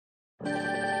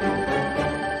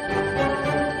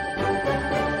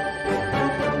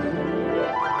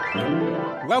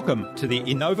Welcome to the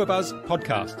InnovaBuzz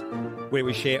podcast, where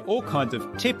we share all kinds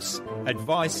of tips,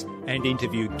 advice, and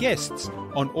interview guests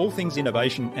on all things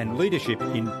innovation and leadership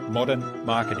in modern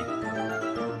marketing.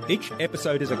 Each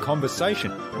episode is a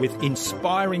conversation with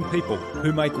inspiring people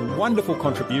who make wonderful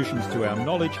contributions to our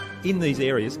knowledge in these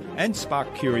areas and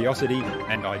spark curiosity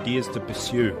and ideas to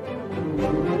pursue.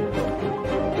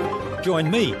 Join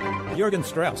me, Jürgen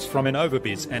Strauss from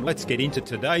InnovaBuzz, and let's get into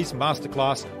today's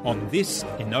masterclass on this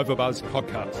InnovaBuzz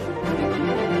podcast.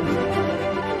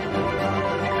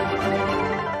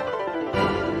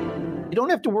 You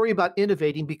don't have to worry about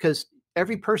innovating because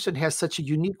every person has such a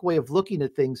unique way of looking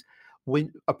at things.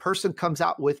 When a person comes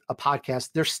out with a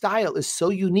podcast, their style is so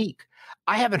unique.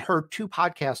 I haven't heard two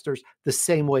podcasters the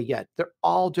same way yet. They're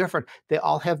all different. They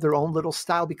all have their own little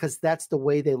style because that's the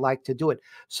way they like to do it.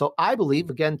 So I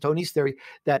believe, again, Tony's theory,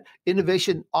 that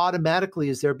innovation automatically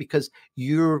is there because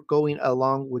you're going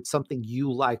along with something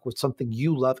you like, with something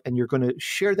you love, and you're going to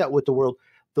share that with the world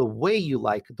the way you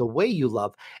like, the way you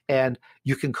love. And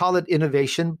you can call it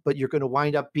innovation, but you're going to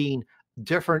wind up being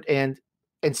different and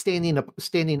standing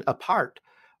apart,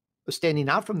 standing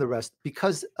out from the rest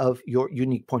because of your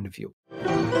unique point of view.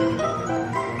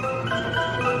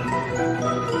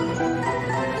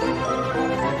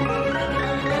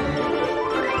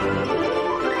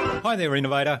 Hi there,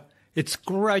 innovator. It's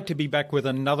great to be back with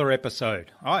another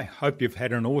episode. I hope you've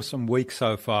had an awesome week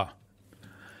so far.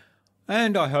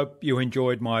 And I hope you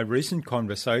enjoyed my recent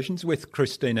conversations with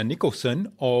Christina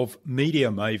Nicholson of Media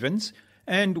Mavens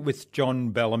and with John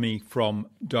Bellamy from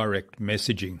Direct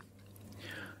Messaging.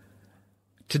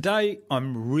 Today,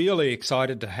 I'm really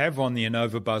excited to have on the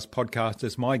InnovaBuzz podcast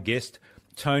as my guest,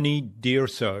 Tony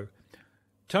Durso.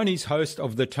 Tony's host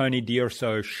of the Tony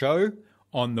Durso Show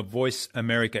on the Voice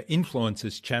America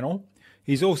Influencers channel.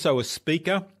 He's also a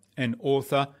speaker, an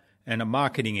author, and a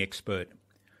marketing expert.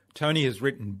 Tony has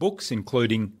written books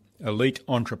including Elite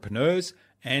Entrepreneurs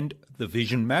and The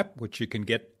Vision Map, which you can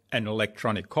get an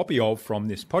electronic copy of from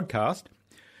this podcast.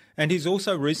 And he's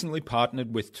also recently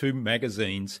partnered with two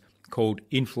magazines called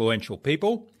Influential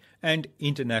People and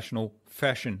International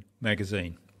Fashion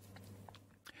Magazine.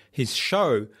 His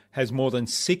show has more than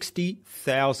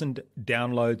 60,000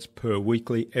 downloads per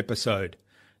weekly episode,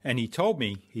 and he told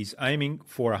me he's aiming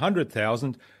for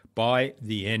 100,000 by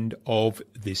the end of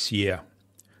this year.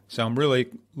 So I'm really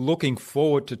looking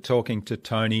forward to talking to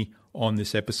Tony on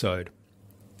this episode.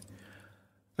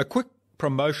 A quick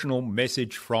promotional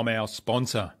message from our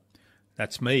sponsor.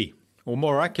 That's me, or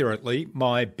more accurately,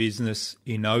 my business,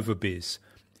 InnovaBuzz.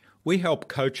 We help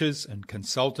coaches and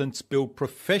consultants build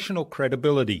professional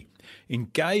credibility,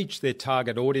 engage their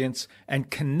target audience,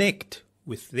 and connect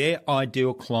with their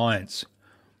ideal clients.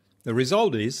 The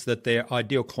result is that their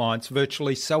ideal clients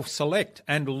virtually self-select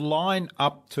and line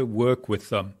up to work with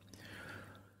them.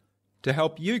 To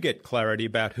help you get clarity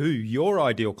about who your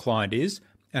ideal client is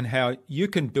and how you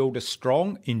can build a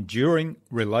strong, enduring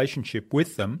relationship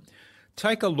with them,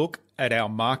 take a look at our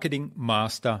Marketing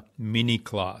Master mini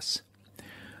class.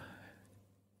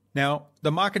 Now,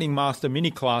 the Marketing Master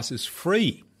mini class is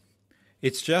free.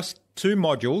 It's just 2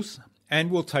 modules and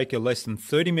will take you less than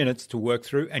 30 minutes to work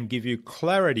through and give you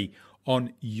clarity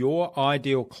on your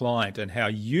ideal client and how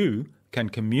you can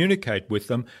communicate with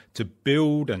them to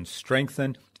build and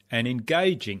strengthen an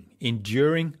engaging,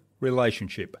 enduring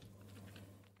relationship.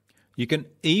 You can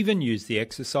even use the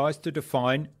exercise to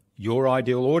define your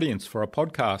ideal audience for a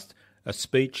podcast, a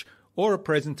speech, or a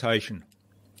presentation.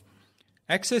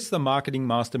 Access the Marketing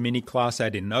Master mini class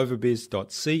at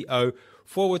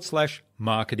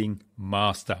innovabuzz.co/marketing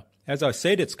master. As I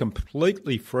said, it's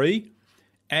completely free,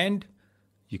 and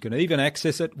you can even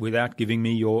access it without giving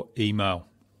me your email.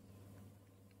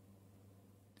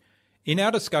 In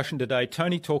our discussion today,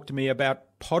 Tony talked to me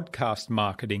about podcast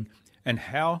marketing and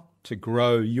how to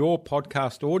grow your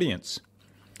podcast audience.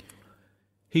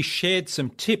 He shared some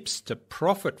tips to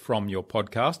profit from your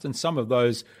podcast, and some of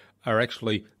those are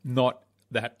actually not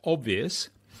that obvious.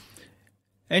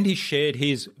 And he shared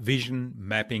his vision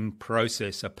mapping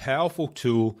process, a powerful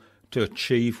tool to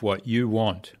achieve what you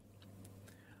want.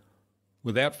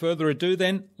 Without further ado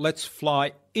then, let's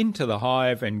fly into the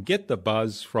hive and get the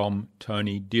buzz from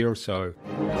Tony Durso.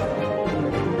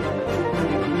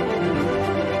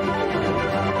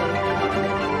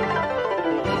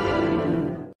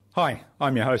 Hi,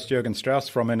 I'm your host Jürgen Strauss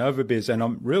from InnovaBuzz, and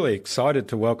I'm really excited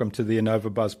to welcome to the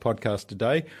InnovaBuzz podcast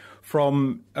today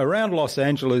from around Los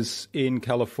Angeles in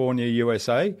California,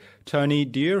 USA, Tony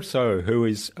Durso, who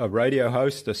is a radio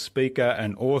host, a speaker,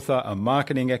 an author, a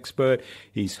marketing expert.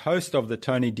 He's host of the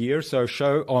Tony Durso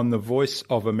Show on the Voice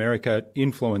of America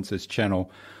Influencers channel.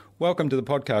 Welcome to the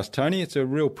podcast, Tony. It's a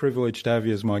real privilege to have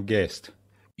you as my guest.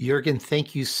 Jurgen,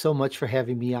 thank you so much for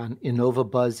having me on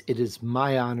InnovaBuzz. It is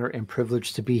my honor and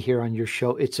privilege to be here on your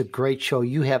show. It's a great show.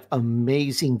 You have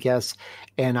amazing guests,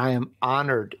 and I am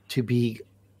honored to be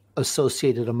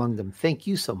associated among them. Thank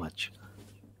you so much.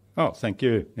 Oh, thank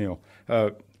you, Neil.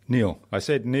 Neil. I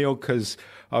said Neil because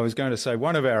I was going to say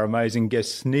one of our amazing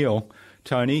guests, Neil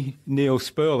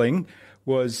Sperling,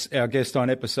 was our guest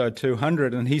on episode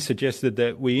 200, and he suggested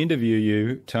that we interview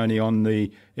you, Tony, on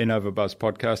the InnovaBuzz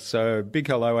podcast. So big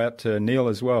hello out to Neil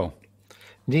as well.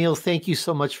 Neil, thank you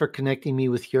so much for connecting me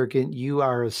with Jurgen. You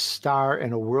are a star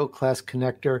and a world-class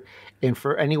connector. And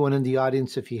for anyone in the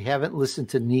audience, if you haven't listened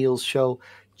to Neil's show,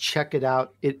 check it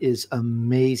out. It is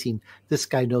amazing. This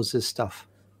guy knows his stuff.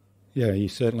 Yeah, he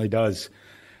certainly does.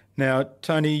 Now,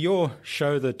 Tony, your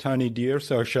show, the Tony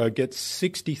Durso Show, gets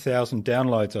 60,000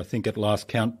 downloads, I think, at last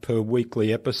count, per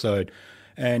weekly episode.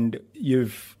 And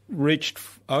you've reached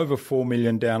over 4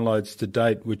 million downloads to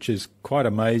date, which is quite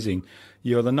amazing.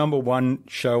 You're the number one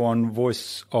show on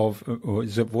Voice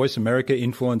America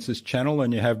Influencers channel,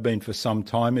 and you have been for some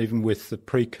time, even with the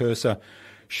precursor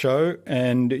show.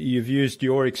 And you've used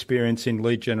your experience in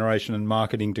lead generation and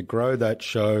marketing to grow that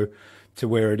show to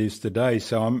where it is today.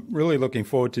 So I'm really looking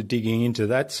forward to digging into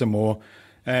that some more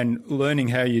and learning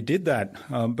how you did that.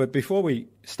 But before we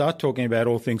start talking about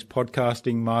all things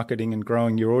podcasting, marketing, and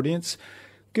growing your audience,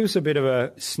 give us a bit of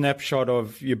a snapshot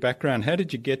of your background. How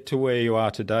did you get to where you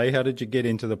are today? How did you get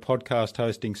into the podcast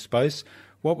hosting space?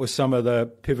 What were some of the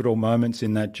pivotal moments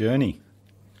in that journey?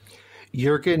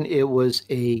 Jurgen, it was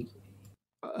a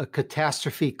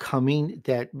catastrophe coming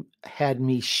that had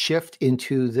me shift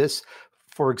into this.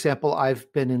 For example,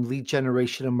 I've been in lead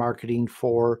generation and marketing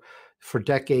for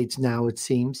decades now, it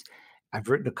seems. I've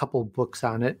written a couple of books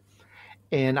on it.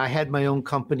 And I had my own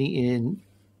company in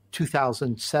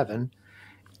 2007,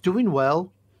 doing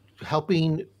well,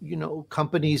 helping,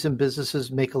 companies and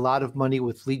businesses make a lot of money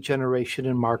with lead generation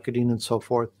and marketing and so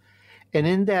forth. And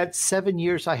in that 7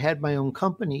 years I had my own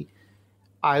company,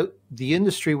 the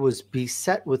industry was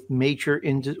beset with major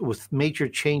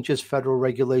changes, federal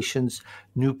regulations,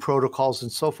 new protocols,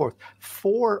 and so forth.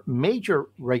 4 major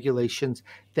regulations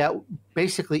that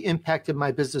basically impacted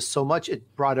my business so much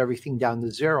it brought everything down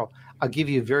to zero. I'll give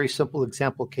you a very simple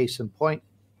example, case in point.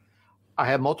 I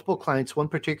had multiple clients. One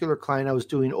particular client, I was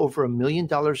doing over $1 million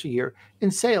a year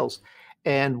in sales.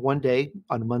 And one day,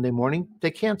 on a Monday morning, they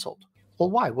canceled.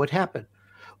 Well, why? What happened?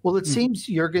 Well, it seems,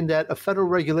 Jurgen, that a federal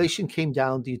regulation came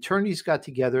down. The attorneys got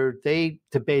together. They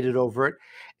debated over it,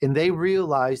 and they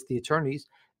realized, the attorneys,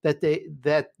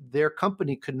 that their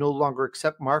company could no longer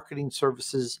accept marketing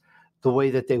services the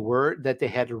way that they were, that they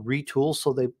had to retool.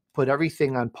 So they put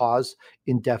everything on pause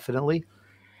indefinitely.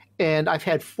 And I've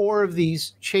had 4 of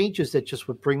these changes that just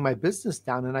would bring my business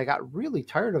down. And I got really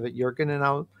tired of it, Jurgen,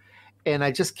 and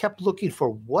I just kept looking for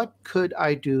what could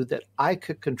I do that I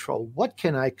could control? What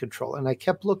can I control? And I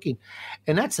kept looking.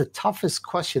 And that's the toughest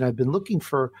question I've been looking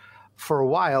for a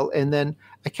while. And then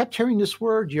I kept hearing this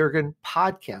word, Jurgen,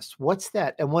 podcast. What's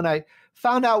that? And when I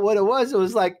found out what it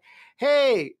was like,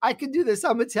 hey, I can do this.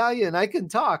 I'm Italian. I can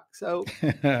talk. So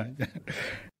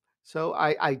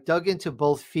I dug into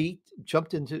both feet,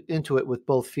 jumped into it with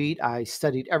both feet. I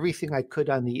studied everything I could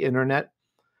on the internet.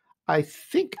 I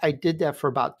think I did that for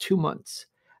about 2 months,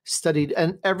 studied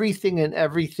everything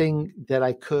that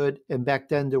I could. And back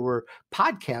then there were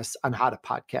podcasts on how to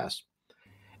podcast.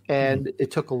 And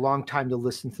it took a long time to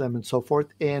listen to them and so forth.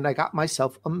 And I got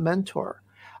myself a mentor.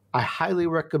 I highly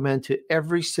recommend to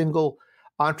every single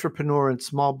entrepreneur and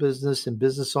small business and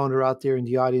business owner out there in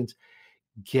the audience,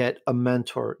 get a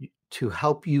mentor to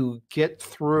help you get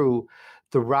through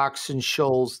the rocks and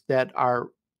shoals that are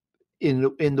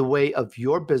in the way of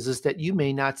your business that you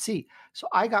may not see. So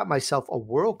I got myself a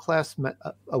world-class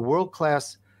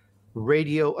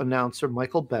radio announcer,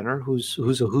 Michael Benner, who's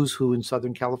a who's who in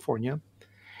Southern California.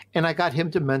 And I got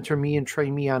him to mentor me and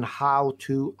train me on how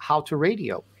to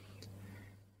radio.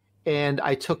 And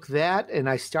I took that and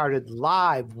I started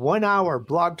live 1 hour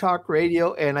blog talk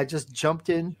radio, and I just jumped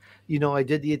in. I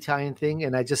did the Italian thing,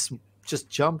 and I just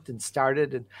jumped and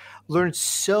started and learned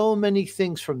so many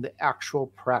things from the actual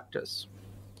practice.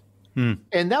 And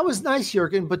that was nice,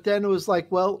 Jurgen. But then it was like,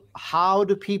 well, how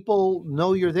do people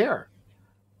know you're there?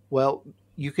 Well,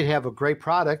 you could have a great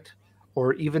product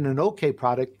or even an okay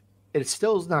product. It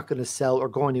still is not going to sell or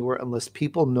go anywhere unless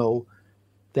people know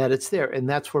that it's there. And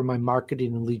that's where my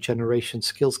marketing and lead generation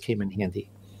skills came in handy.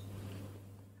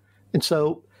 And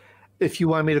so if you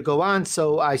want me to go on,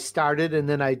 so I started and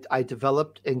then I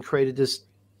developed and created this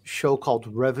show called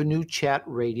Revenue Chat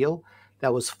Radio.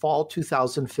 That was fall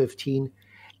 2015.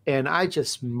 And I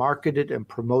just marketed and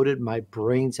promoted my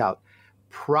brains out.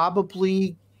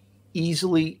 Probably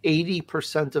easily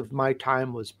 80% of my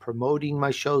time was promoting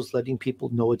my shows, letting people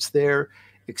know it's there,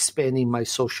 expanding my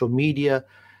social media,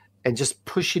 and just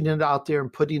pushing it out there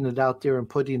and putting it out there and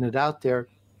putting it out there.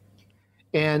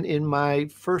 And in my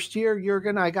first year,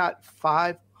 Jürgen, I got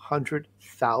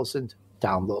 500,000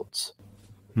 downloads.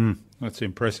 That's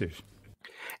impressive.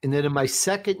 And then in my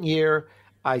second year,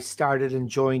 I started and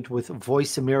joined with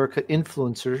Voice America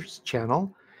Influencers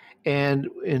channel.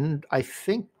 And I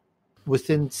think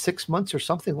within 6 months or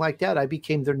something like that, I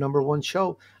became their number one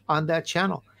show on that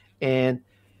channel. And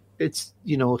it's,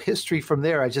 history from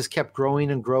there. I just kept growing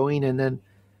and growing. And then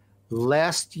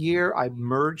last year, I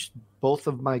merged both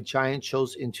of my giant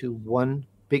shows into one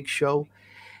big show.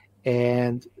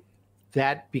 And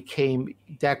that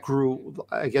grew,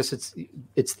 I guess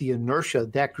it's the inertia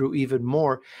that grew even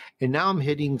more. And now I'm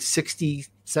hitting 60,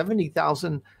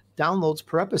 70,000 downloads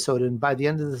per episode. And by the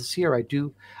end of this year, I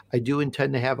do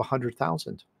intend to have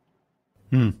 100,000.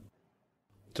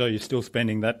 So you're still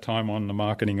spending that time on the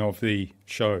marketing of the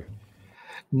show?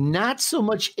 Not so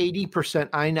much 80%.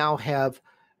 I now have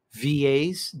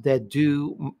VAs that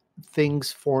do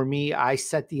things for me. I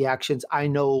set the actions. I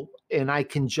know, and I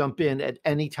can jump in at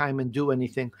any time and do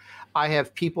anything. I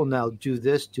have people now do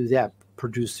this, do that,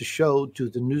 produce the show, do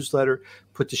the newsletter,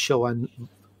 put the show on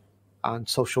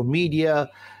social media,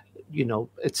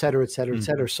 et cetera, et cetera, et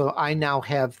cetera. So I now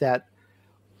have that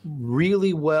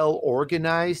really well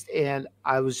organized. And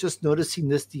I was just noticing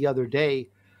this the other day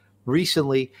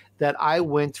recently, that I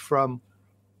went from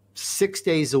 6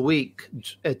 days a week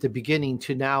at the beginning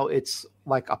to now it's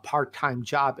like a part-time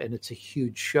job, and it's a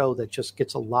huge show that just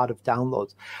gets a lot of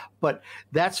downloads. But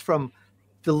that's from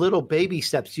the little baby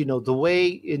steps, the way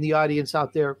in the audience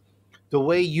out there, the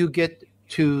way you get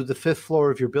to the 5th floor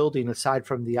of your building, aside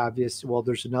from the obvious, well,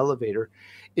 there's an elevator,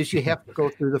 is you have to go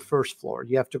through the 1st floor.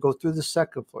 You have to go through the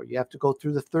 2nd floor. You have to go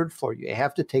through the 3rd floor. You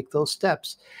have to take those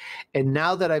steps. And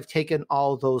now that I've taken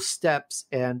all those steps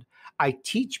and I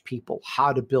teach people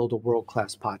how to build a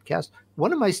world-class podcast,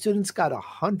 one of my students got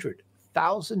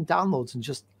 100,000 downloads in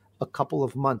just a couple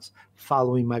of months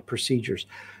following my procedures.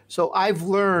 So I've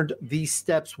learned these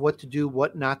steps, what to do,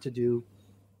 what not to do,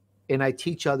 and I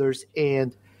teach others.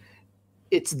 And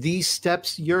it's these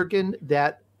steps, Jürgen,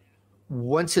 that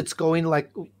once it's going,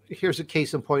 like, here's a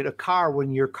case in point, a car,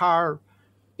 when your car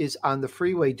is on the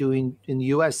freeway doing in the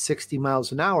US 60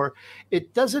 miles an hour,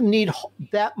 it doesn't need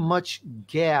that much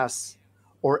gas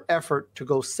or effort to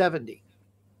go 70.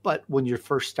 But when you're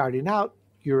first starting out,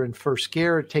 you're in first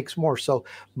gear, it takes more. So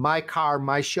my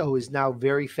show is now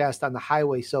very fast on the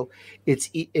highway. So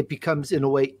it becomes in a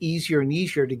way easier and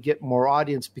easier to get more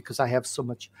audience because I have so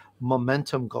much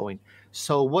momentum going.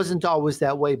 So it wasn't always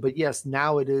that way, but yes,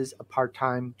 now it is a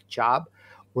part-time job,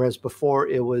 whereas before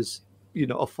it was,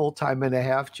 a full-time and a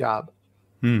half job.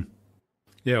 Yeah,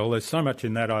 well, there's so much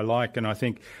in that I like. And I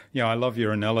think, I love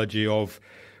your analogy of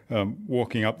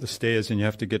walking up the stairs and you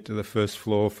have to get to the 1st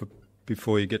floor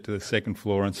before you get to the 2nd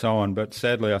floor and so on. But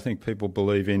sadly, I think people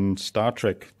believe in Star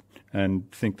Trek and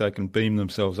think they can beam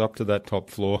themselves up to that top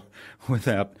floor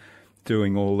without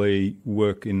doing all the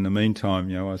work in the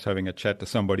meantime. I was having a chat to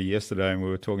somebody yesterday and we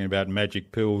were talking about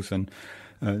magic pills, and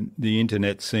the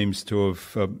internet seems to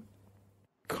have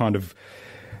kind of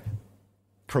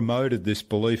promoted this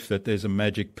belief that there's a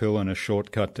magic pill and a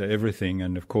shortcut to everything,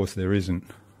 and of course there isn't.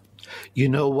 You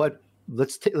know what?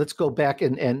 Let's go back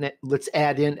and let's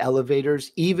add in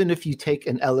elevators. Even if you take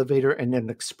an elevator and an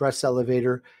express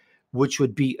elevator, which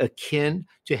would be akin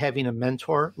to having a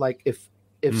mentor, like if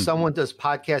someone does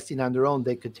podcasting on their own,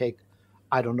 they could take,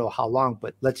 I don't know how long,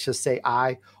 but let's just say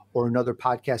I or another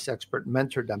podcast expert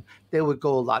mentored them, they would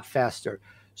go a lot faster.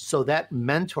 So that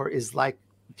mentor is like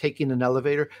taking an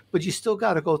elevator, but you still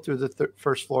got to go through the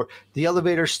 1st floor. The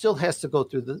elevator still has to go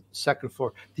through the 2nd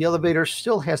floor. The elevator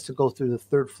still has to go through the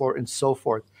 3rd floor, and so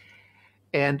forth.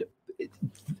 And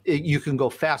you can go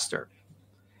faster.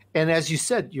 And as you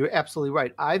said, you're absolutely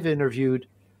right. I've interviewed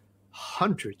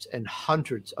hundreds and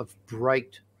hundreds of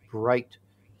bright,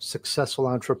 successful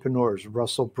entrepreneurs.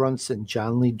 Russell Brunson,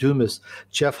 John Lee Dumas,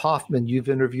 Jeff Hoffman, you've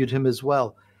interviewed him as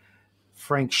well.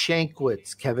 Frank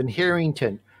Shankwitz, Kevin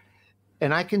Harrington.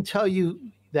 And I can tell you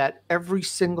that every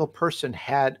single person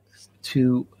had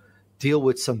to deal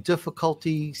with some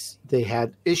difficulties. They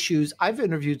had issues. I've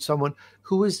interviewed someone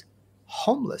who was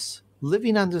homeless,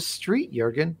 living on the street,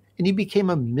 Jürgen, and he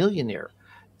became a millionaire.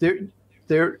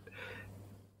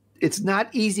 It's not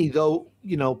easy, though.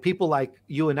 People like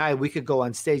you and I, we could go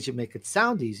on stage and make it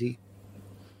sound easy,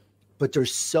 but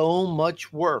there's so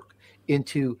much work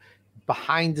into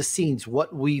behind the scenes,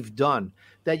 what we've done,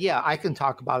 that, yeah, I can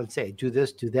talk about and say, do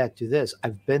this, do that, do this.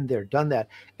 I've been there, done that.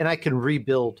 And I can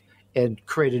rebuild and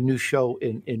create a new show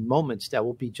in moments that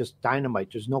will be just dynamite.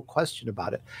 There's no question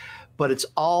about it. But it's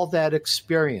all that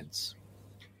experience.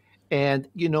 And,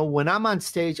 when I'm on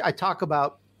stage, I talk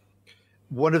about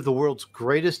one of the world's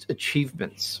greatest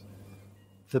achievements,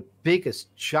 the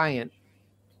biggest, giant,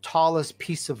 tallest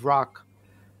piece of rock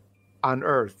on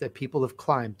Earth that people have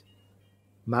climbed,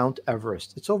 Mount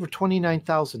Everest. It's over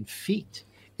 29,000 feet.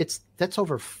 That's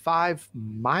over 5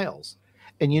 miles.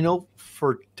 And,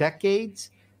 for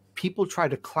decades, people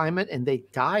tried to climb it and they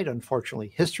died,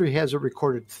 unfortunately. History has it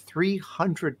recorded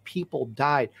 300 people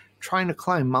died trying to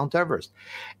climb Mount Everest.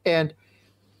 And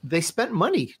they spent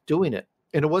money doing it.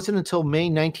 And it wasn't until May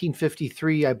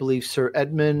 1953, I believe, Sir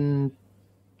Tendon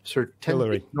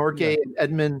Norgay and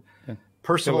Edmund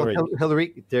Percival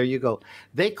Hillary. There you go.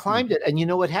 They climbed it. And you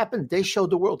know what happened? They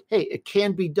showed the world, hey, it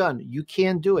can be done. You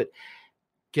can do it.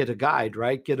 Get a guide,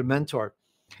 right? Get a mentor.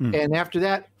 And after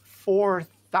that,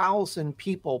 4,000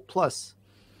 people plus.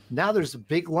 Now there's a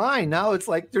big line. Now it's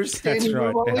like they're standing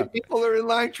room only. People are in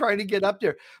line trying to get up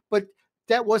there. But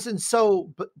that wasn't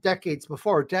so decades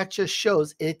before. That just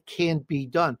shows it can be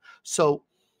done. So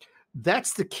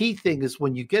that's the key thing, is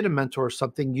when you get a mentor or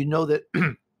something, you know that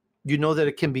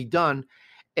it can be done,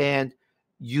 and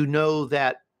you know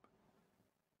that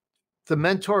the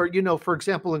mentor, for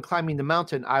example, in climbing the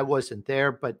mountain, I wasn't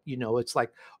there, but it's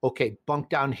like, okay, bunk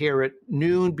down here at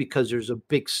noon because there's a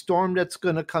big storm that's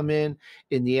going to come in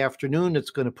the afternoon.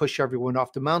 It's going to push everyone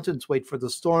off the mountains. Wait for the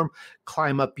storm,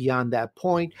 climb up beyond that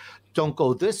point. Don't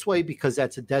go this way because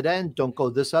that's a dead end. Don't go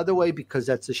this other way because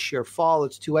that's a sheer fall.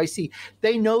 It's too icy.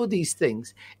 They know these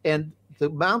things. And the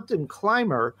mountain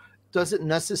climber doesn't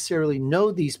necessarily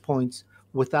know these points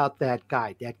without that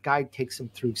guide. That guide takes them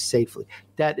through safely.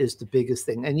 That is the biggest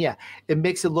thing. And yeah, it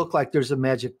makes it look like there's a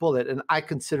magic bullet. And I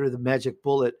consider the magic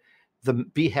bullet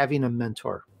having a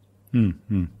mentor.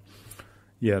 Mm-hmm.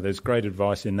 Yeah, there's great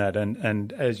advice in that.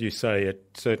 And as you say, it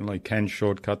certainly can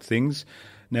shortcut things.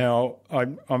 Now,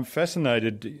 I'm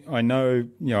fascinated. I know,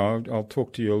 I'll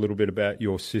talk to you a little bit about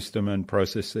your system and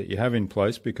process that you have in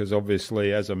place, because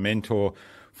obviously as a mentor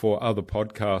for other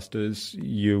podcasters,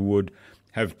 you would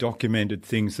have documented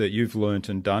things that you've learnt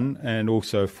and done, and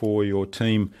also for your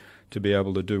team to be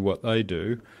able to do what they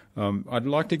do. I'd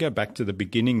like to go back to the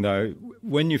beginning, though.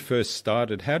 When you first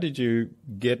started, how did you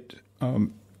get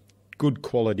good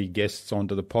quality guests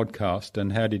onto the podcast,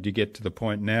 and how did you get to the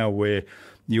point now where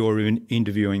you're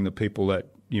interviewing the people that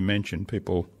you mentioned,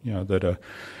 people that are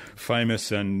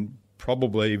famous and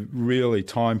probably really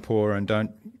time poor and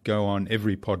don't go on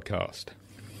every podcast?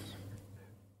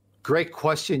 Great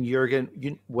question,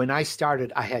 Jürgen. When I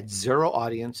started, I had zero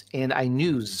audience, and I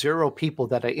knew zero people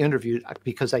that I interviewed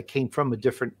because I came from a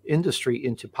different industry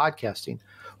into podcasting.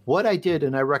 What I did,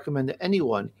 and I recommend to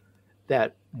anyone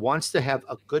that wants to have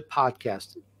a good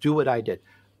podcast, do what I did.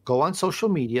 Go on social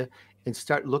media and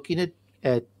start looking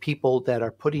at people that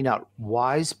are putting out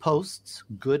wise posts,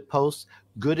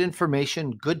 good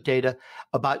information, good data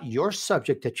about your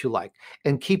subject that you like,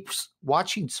 and keep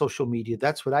watching social media.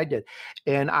 That's what I did.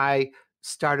 And I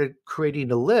started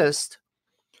creating a list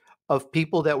of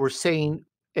people that were saying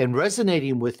and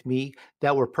resonating with me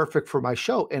that were perfect for my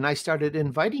show. And I started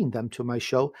inviting them to my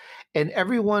show, and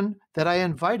everyone that I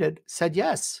invited said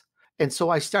yes. And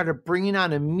so I started bringing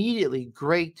on immediately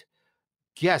great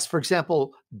guests. For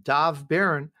example, Dov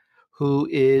Barron, who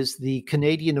is the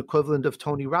Canadian equivalent of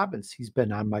Tony Robbins. He's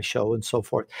been on my show and so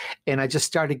forth. And I just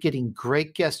started getting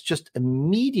great guests just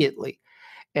immediately.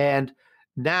 And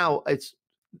now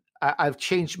I've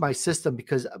changed my system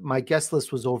because my guest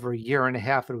list was over a year and a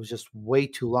half. And it was just way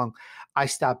too long. I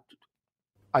stopped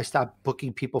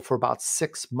booking people for about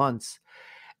 6 months.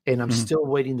 And I'm still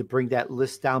waiting to bring that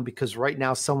list down, because right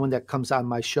now someone that comes on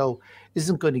my show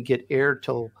isn't going to get aired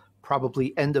till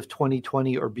probably end of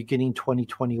 2020 or beginning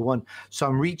 2021. So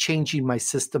I'm rechanging my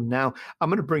system now. I'm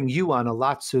going to bring you on a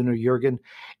lot sooner, Jürgen,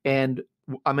 and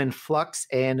I'm in flux.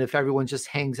 And if everyone just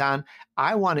hangs on,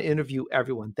 I want to interview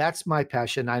everyone. That's my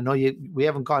passion. I know we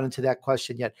haven't gone into that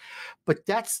question yet, but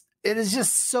it is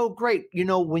just so great.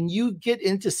 When you get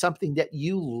into something that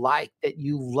you like, that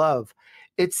you love,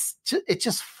 it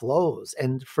just flows.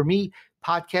 And for me,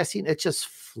 podcasting, it just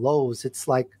flows. It's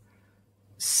like,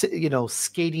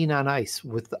 skating on ice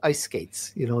with the ice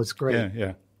skates. It's great.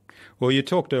 Yeah. Well, you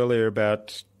talked earlier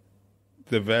about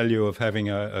the value of having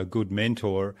a good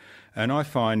mentor. And I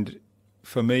find,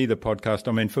 for me, the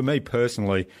podcast, for me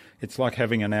personally, it's like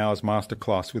having an hour's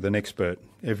masterclass with an expert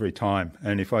every time.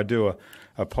 And if I do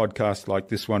a podcast like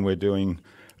this one we're doing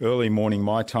early morning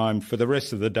my time. For the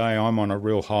rest of the day, I'm on a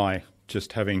real high,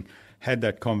 just having had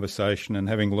that conversation and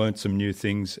having learnt some new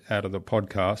things out of the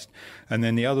podcast. And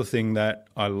then the other thing that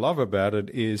I love about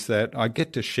it is that I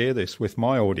get to share this with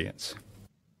my audience.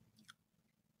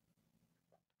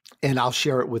 And I'll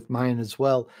share it with mine as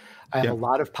well. I have a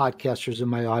lot of podcasters in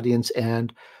my audience,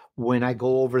 and when I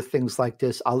go over things like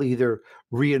this, I'll either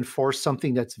reinforce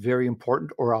something that's very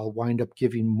important or I'll wind up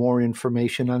giving more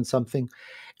information on something.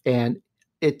 And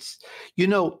it's,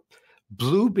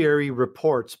 Blueberry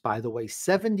reports, by the way,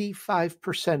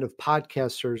 75% of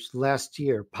podcasts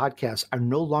are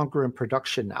no longer in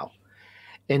production now.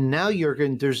 And now,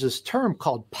 Jürgen, there's this term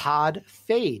called pod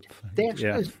fade.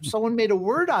 Someone made a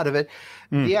word out of it.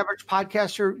 The average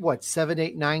podcaster, 7,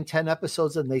 8, 9, 10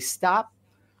 episodes, and they stop.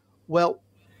 Well,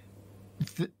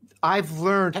 I've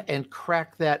learned and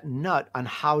cracked that nut on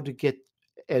how to get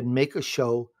and make a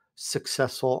show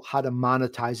successful, how to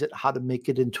monetize it, how to make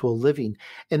it into a living.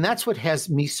 And that's what has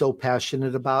me so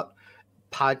passionate about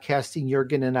podcasting,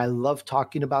 Jürgen, and I love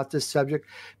talking about this subject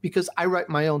because I write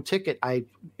my own ticket. I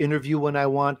interview when I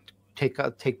want,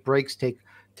 take breaks, take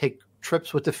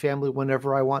trips with the family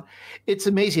whenever I want. It's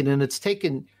amazing, and it's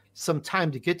taken some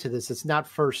time to get to this. It's not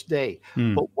first day,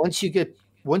 but once you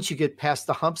get past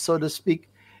the hump, so to speak,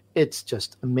 it's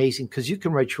just amazing because you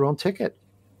can write your own ticket.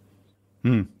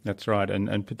 That's right,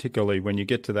 and particularly when you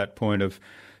get to that point of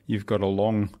you've got a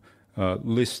long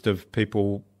list of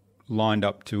people lined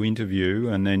up to interview,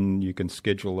 and then you can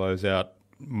schedule those out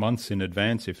months in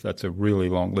advance if that's a really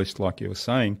long list like you were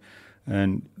saying.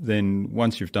 And then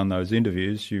once you've done those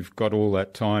interviews, you've got all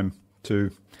that time to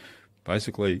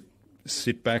basically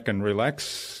sit back and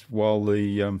relax while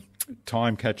the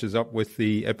time catches up with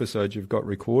the episodes you've got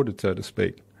recorded, so to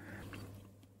speak.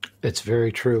 It's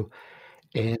very true.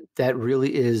 And that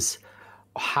really is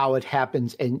how it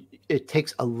happens. And it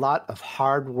takes a lot of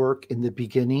hard work in the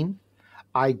beginning.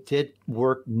 I did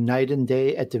work night and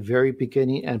day at the very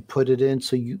beginning and put it in.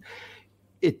 So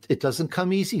it doesn't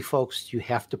come easy, folks. You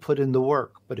have to put in the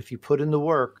work. But if you put in the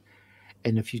work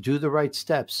and if you do the right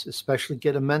steps, especially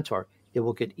get a mentor, it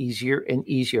will get easier and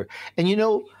easier. And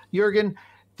Jürgen,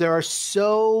 there are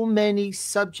so many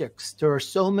subjects, there are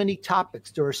so many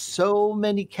topics, there are so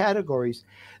many categories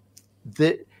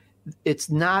that it's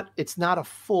not a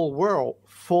full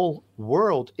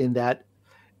world in that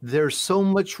there's so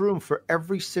much room for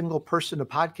every single person to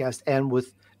podcast. And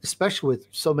especially with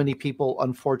so many people,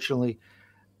 unfortunately,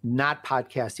 not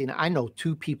podcasting. I know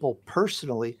 2 people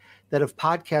personally that have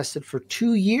podcasted for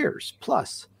 2 years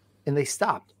plus, and they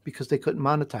stopped because they couldn't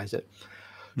monetize it.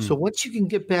 So once you can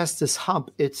get past this hump,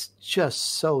 it's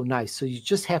just so nice. So you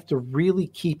just have to really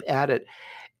keep at it.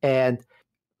 And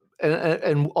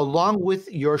along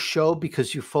with your show,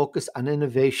 because you focus on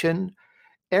innovation,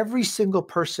 every single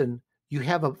person, you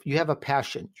have a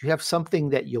passion. You have something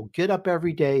that you'll get up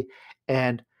every day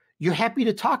and you're happy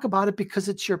to talk about it because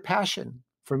it's your passion.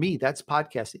 For me, that's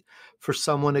podcasting. For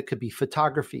someone, it could be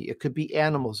photography. It could be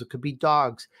animals. It could be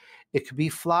dogs. It could be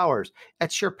flowers.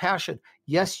 That's your passion.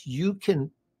 Yes, you can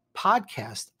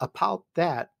podcast about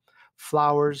that,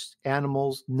 flowers,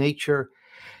 animals, nature.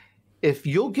 If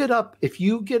you get up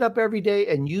every day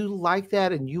and you like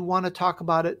that and you want to talk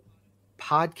about it,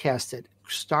 podcast it,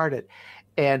 start it.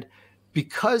 And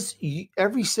because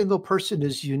every single person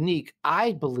is unique,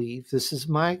 I believe, this is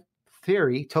my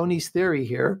theory, Tony's theory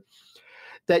here,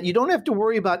 that you don't have to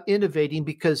worry about innovating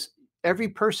because every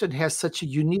person has such a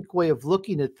unique way of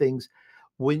looking at things.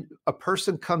 When a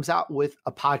person comes out with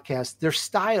a podcast, their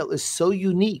style is so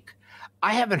unique.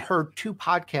 I haven't heard 2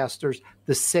 podcasters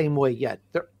the same way yet.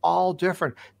 They're all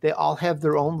different. They all have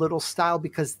their own little style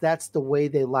because that's the way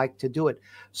they like to do it.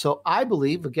 So I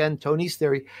believe, again, Tony's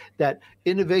theory, that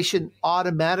innovation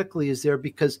automatically is there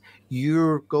because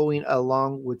you're going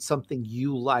along with something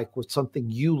you like, with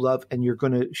something you love, and you're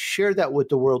going to share that with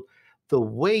the world the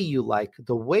way you like,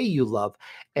 the way you love.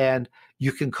 And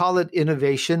you can call it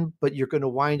innovation, but you're going to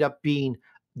wind up being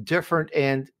different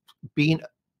and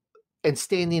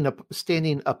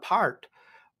standing apart,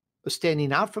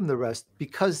 standing out from the rest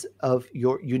because of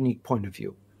your unique point of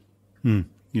view.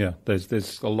 Yeah,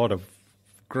 there's a lot of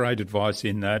great advice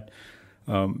in that.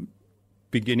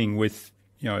 Beginning with,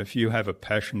 if you have a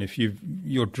passion, if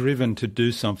you're driven to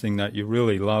do something that you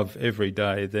really love every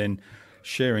day, then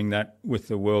sharing that with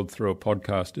the world through a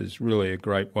podcast is really a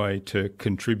great way to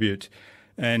contribute.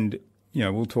 And,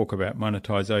 we'll talk about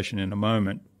monetization in a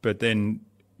moment, but then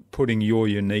putting your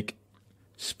unique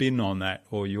spin on that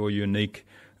or your unique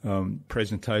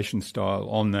presentation style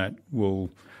on that will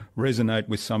resonate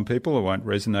with some people. It won't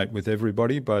resonate with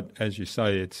everybody, but as you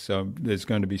say, it's there's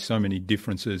going to be so many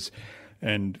differences.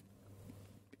 And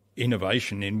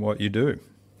innovation in what you do.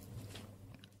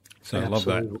 So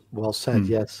Absolutely. I love that. Well said,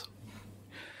 yes.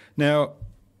 Now,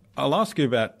 I'll ask you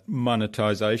about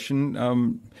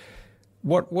monetization.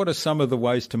 What are some of the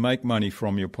ways to make money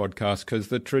from your podcast? Because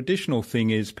the traditional thing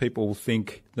is people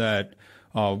think that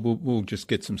we'll just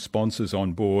get some sponsors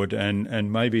on board,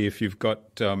 and maybe if you've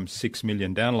got 6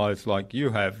 million downloads like you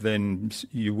have, then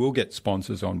you will get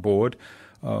sponsors on board.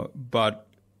 But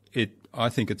I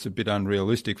think it's a bit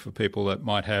unrealistic for people that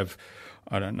might have,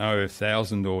 I don't know,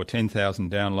 1,000 or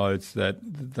 10,000 downloads, that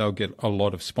they'll get a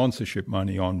lot of sponsorship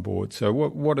money on board. So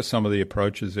what are some of the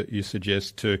approaches that you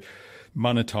suggest to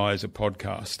monetize a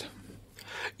podcast?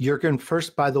 Jürgen,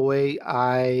 first, by the way,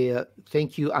 I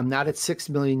thank you. I'm not at 6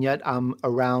 million yet. I'm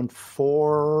around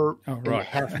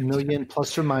 4.5 million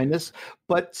plus or minus,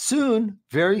 but soon,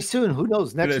 very soon, who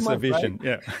knows, next month, the vision,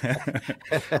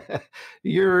 right?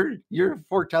 Yeah. You're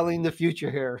foretelling the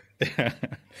future here.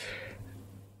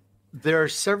 There are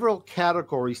several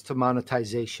categories to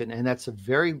monetization, and that's a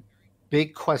very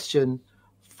big question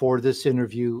for this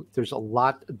interview. There's a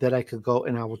lot that I could go,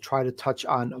 and I will try to touch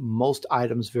on most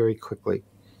items very quickly.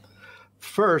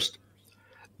 First,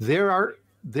 there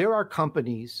are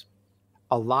companies,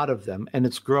 a lot of them, and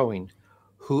it's growing,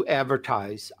 who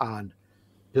advertise on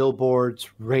billboards,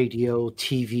 radio,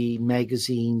 TV,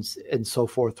 magazines, and so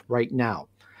forth right now.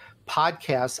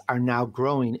 Podcasts are now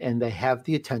growing, and they have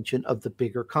the attention of the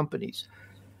bigger companies.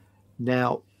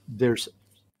 Now, there's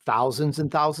thousands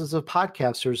and thousands of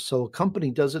podcasters, so a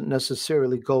company doesn't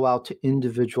necessarily go out to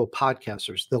individual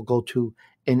podcasters. They'll go to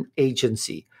an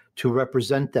agency to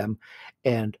represent them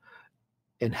and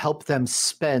help them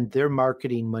spend their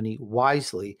marketing money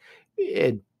wisely,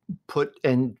 and put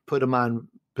them on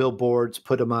billboards,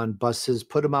 put them on buses,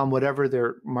 put them on whatever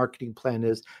their marketing plan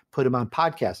is, put them on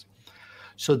podcasts.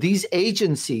 So these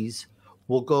agencies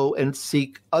will go and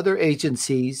seek other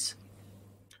agencies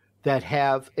that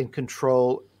have and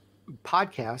control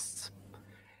podcasts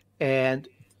and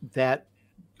that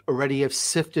already have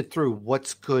sifted through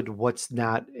what's good, what's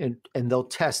not, and they'll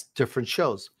test different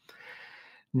shows.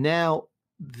 Now,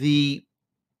 the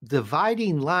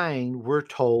dividing line, we're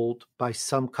told by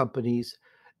some companies,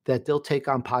 that they'll take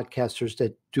on podcasters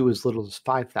that do as little as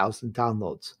 5,000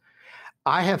 downloads.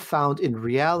 I have found in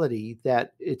reality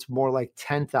that it's more like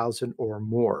 10,000 or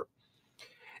more.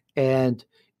 And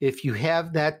if you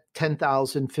have that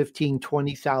 10,000, 15,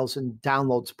 20,000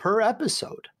 downloads per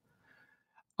episode,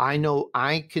 I know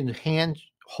I can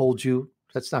handhold you.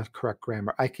 That's not correct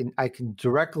grammar. I can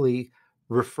directly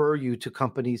refer you to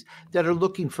companies that are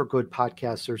looking for good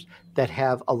podcasters that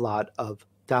have a lot of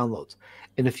downloads.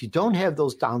 And if you don't have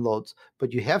those downloads,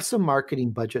 but you have some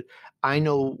marketing budget, I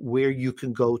know where you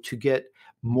can go to get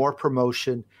more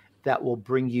promotion that will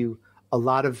bring you a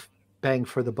lot of bang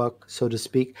for the buck, so to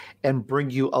speak, and bring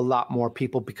you a lot more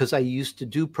people, because I used to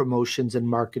do promotions and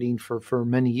marketing for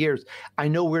many years. I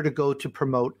know where to go to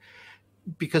promote,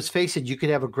 because face it, you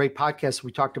could have a great podcast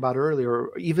we talked about earlier,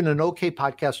 or even an okay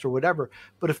podcast or whatever,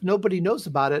 but if nobody knows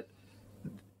about it,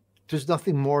 there's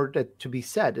nothing more to be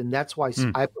said. And that's why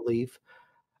I believe,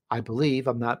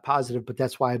 I'm not positive, but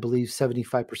that's why I believe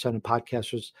 75% of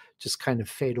podcasters just kind of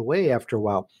fade away after a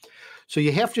while. So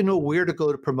you have to know where to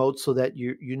go to promote so that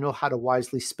you know how to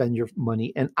wisely spend your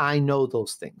money. And I know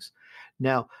those things.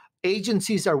 Now,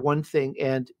 agencies are one thing,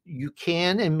 and you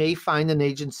can and may find an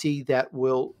agency that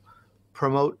will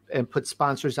promote and put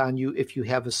sponsors on you if you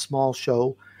have a small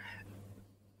show.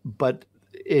 But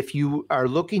if you are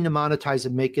looking to monetize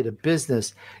and make it a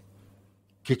business,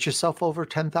 get yourself over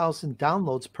 10,000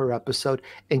 downloads per episode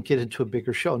and get into a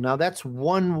bigger show. Now, that's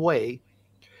one way,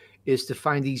 is to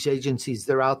find these agencies.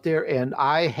 They're out there. And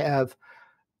I have,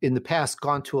 in the past,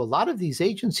 gone to a lot of these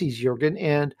agencies, Jürgen,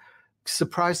 and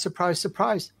surprise, surprise,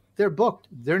 surprise, they're booked.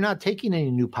 They're not taking any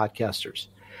new podcasters.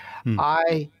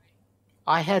 I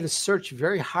had to search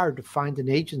very hard to find an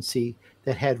agency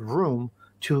that had room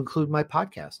to include my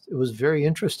podcast. It was very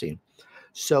interesting.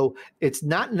 So it's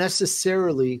not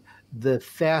necessarily the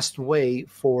fast way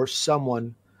for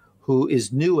someone who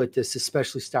is new at this,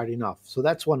 especially starting off. So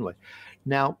that's one way.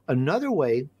 Now, another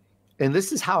way, and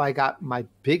this is how I got my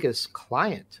biggest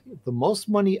client, the most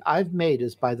money I've made,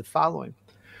 is by the following.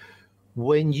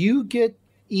 When you get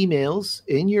emails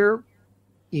in your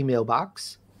email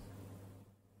box,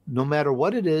 no matter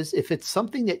what it is, if it's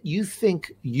something that you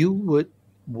think you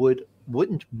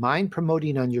wouldn't mind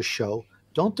promoting on your show,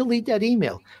 don't delete that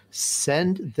email.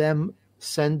 Send them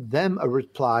a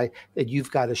reply that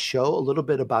you've got a show, a little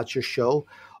bit about your show,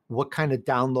 what kind of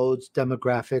downloads,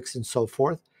 demographics, and so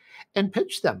forth, and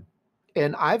pitch them.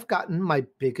 And I've gotten my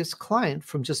biggest client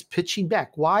from just pitching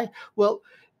back. Why? Well,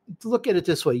 look at it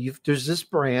this way. There's this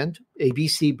brand,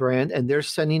 ABC brand, and they're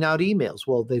sending out emails.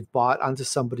 Well, they've bought onto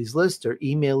somebody's list. They're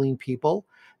emailing people.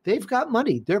 They've got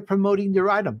money. They're promoting their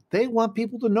item. They want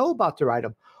people to know about their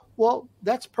item. Well,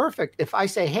 that's perfect. If I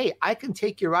say, hey, I can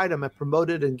take your item and promote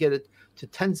it and get it to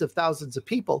tens of thousands of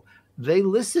people, they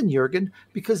listen, Jürgen,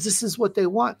 because this is what they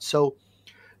want. So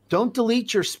don't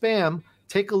delete your spam.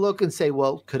 Take a look and say,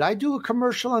 well, could I do a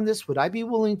commercial on this? Would I be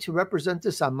willing to represent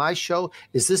this on my show?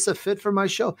 Is this a fit for my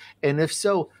show? And if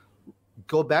so,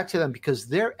 go back to them because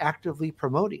they're actively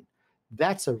promoting.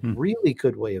 That's a really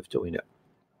good way of doing it.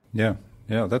 Yeah,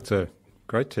 that's a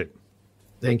great tip.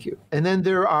 Thank you. And then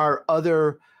there are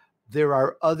other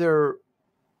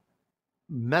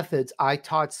methods. I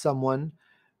taught someone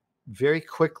very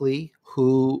quickly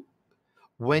who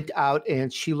went out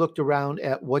and she looked around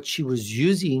at what she was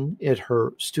using at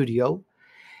her studio,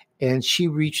 and she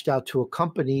reached out to a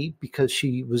company because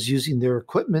she was using their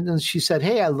equipment, and she said,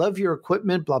 hey, I love your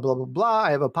equipment, blah, blah, blah, blah.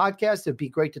 I have a podcast. It'd be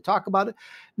great to talk about it.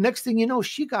 Next thing you know,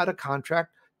 she got a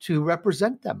contract to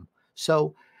represent them.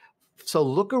 So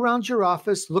look around your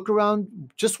office, look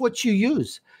around just what you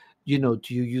use. Do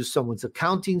you use someone's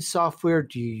accounting software?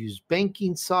 Do you use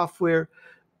banking software?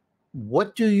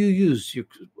 What do you use? Your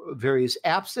various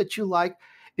apps that you like.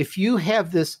 If you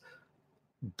have this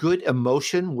good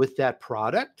emotion with that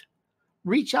product,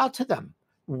 reach out to them,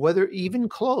 whether even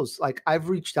clothes. Like I've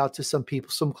reached out to some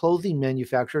people, some clothing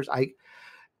manufacturers.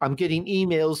 I'm getting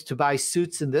emails to buy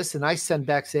suits and this, and I send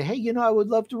back, say, hey, I would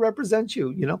love to represent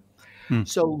you,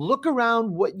 So look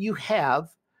around what you have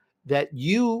that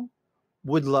you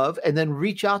would love and then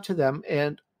reach out to them.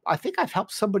 And I think I've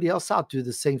helped somebody else out do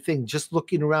the same thing, just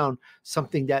looking around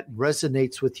something that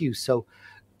resonates with you. So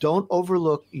don't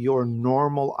overlook your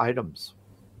normal items.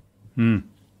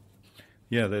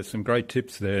 Yeah, there's some great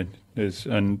tips there.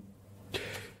 And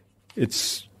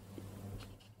it's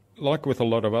like with a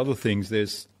lot of other things,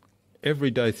 there's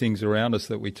everyday things around us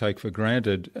that we take for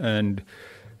granted, and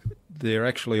they're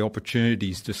actually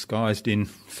opportunities disguised in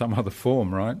some other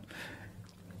form, right?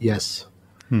 Yes.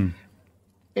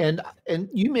 And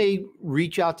you may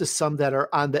reach out to some that are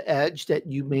on the edge that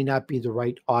you may not be the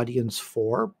right audience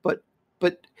for, but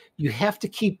you have to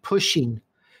keep pushing.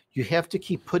 You have to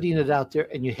keep putting it out there,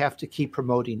 and you have to keep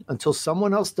promoting until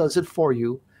someone else does it for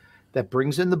you that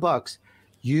brings in the bucks.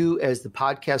 You, as the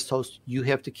podcast host, you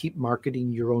have to keep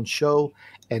marketing your own show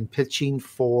and pitching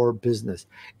for business.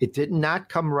 It did not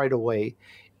come right away.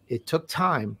 It took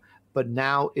time, but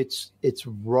now it's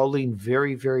rolling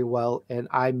very, very well, and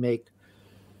I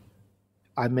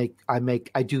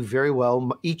do very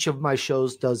well. Each of my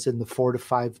shows does in the 4 to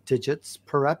 5 digits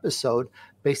per episode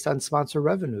based on sponsor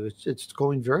revenue. It's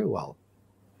going very well.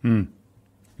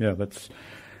 Yeah,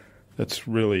 that's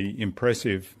really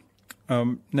impressive.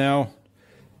 Now, a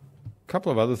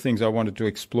couple of other things I wanted to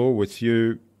explore with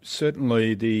you.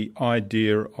 Certainly the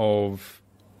idea of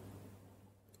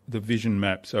the vision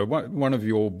map. So one of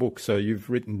your books, so you've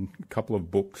written a couple of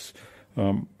books.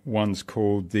 One's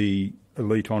called The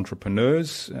Elite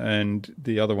Entrepreneurs, and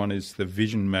the other one is the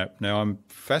Vision Map. Now, I'm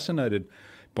fascinated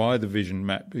by the Vision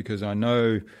Map because I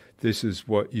know this is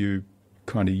what you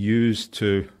kind of use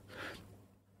to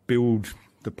build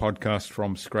the podcast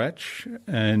from scratch,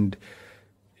 and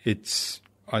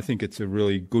I think it's a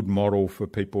really good model for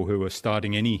people who are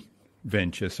starting any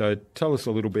venture. So tell us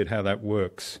a little bit how that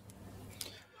works.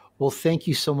 Well, thank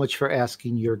you so much for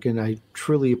asking, Jürgen. I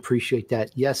truly appreciate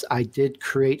that. Yes, I did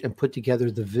create and put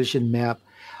together the vision map.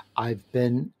 I've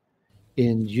been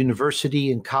in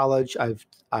university and college. I've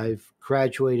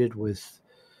graduated with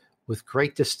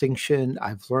great distinction.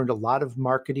 I've learned a lot of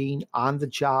marketing on the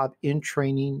job, in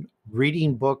training,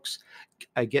 reading books.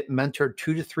 I get mentored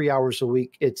 2 to 3 hours a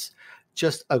week. It's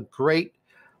just a great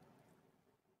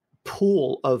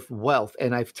pool of wealth.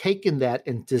 And I've taken that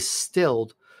and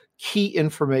distilled key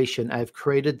information. I've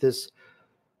created this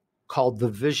called the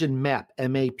Vision Map,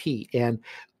 MAP. And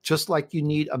just like you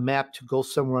need a map to go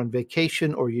somewhere on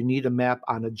vacation or you need a map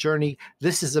on a journey,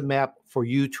 this is a map for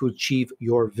you to achieve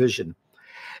your vision.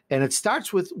 And it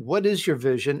starts with what is your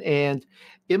vision? And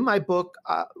in my book,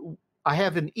 I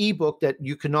have an ebook that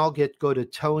you can all get. Go to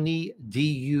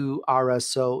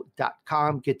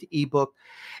TonyDurso.com, get the ebook.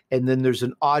 And then there's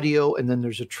an audio, and then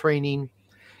there's a training.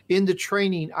 In the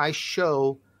training, I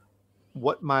show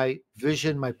what my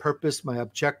vision, my purpose, my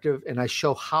objective, and I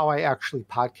show how I actually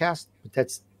podcast. But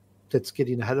that's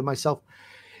getting ahead of myself.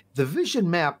 The vision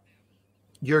map,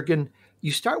 Jürgen,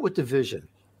 you start with the vision.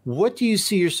 What do you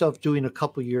see yourself doing a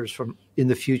couple years from in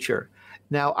the future?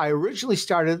 Now, I originally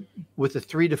started with a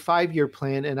 3 to 5 year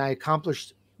plan, and I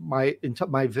accomplished my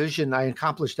vision. I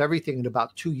accomplished everything in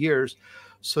about 2 years.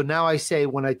 So now I say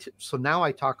so now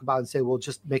I talk about and say, well,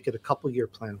 just make it a couple-year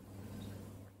plan.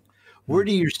 Where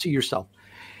do you see yourself?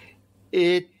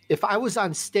 If I was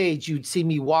on stage, you'd see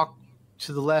me walk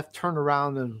to the left, turn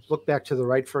around, and look back to the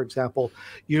right, for example.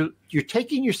 You're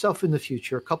taking yourself in the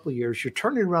future, a couple of years. You're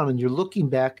turning around and you're looking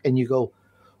back, and you go,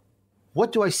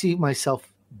 what do I see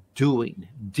myself doing?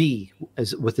 D,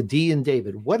 as with a D in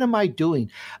David. What am I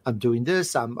doing? I'm doing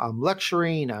this. I'm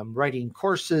lecturing. I'm writing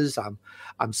courses.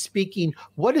 I'm speaking.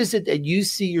 What is it that you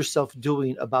see yourself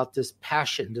doing about this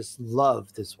passion, this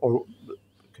love, or it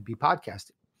could be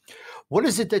podcasting? What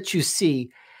is it that you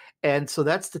see? And so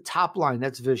that's the top line.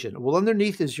 That's vision. Well,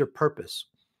 underneath is your purpose.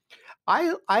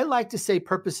 I like to say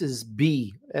purpose is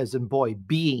be, as in boy,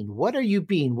 being. What are you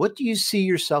being? What do you see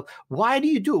yourself? Why do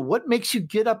you do it? What makes you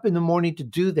get up in the morning to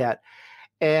do that?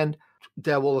 And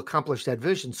that will accomplish that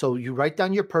vision. So you write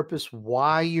down your purpose,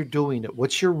 why you're doing it.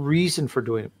 What's your reason for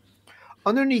doing it?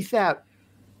 Underneath that,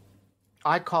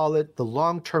 I call it the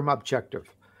long-term objective.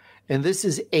 And this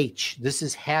is H. This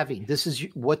is having. This is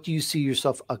what do you see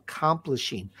yourself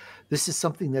accomplishing? This is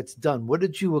something that's done. What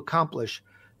did you accomplish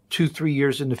 2-3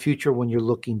 years in the future when you're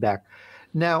looking back?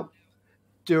 Now,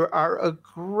 there are a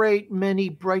great many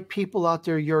bright people out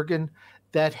there, Jürgen,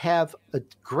 that have a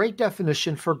great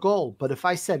definition for goal. But if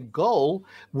I said goal,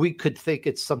 we could think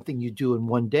it's something you do in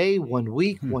one day, 1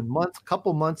 week, 1 month,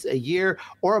 couple months, a year,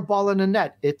 or a ball in a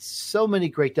net. It's so many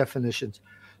great definitions.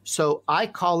 So I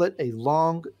call it a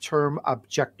long-term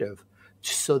objective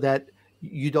so that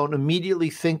you don't immediately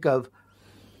think of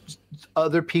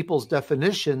other people's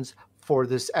definitions for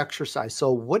this exercise.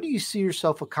 So what do you see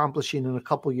yourself accomplishing in a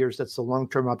couple of years? That's the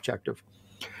long-term objective.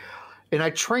 And I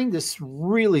trained this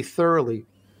really thoroughly.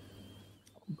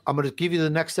 I'm going to give you the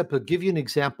next step. I'll give you an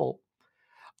example.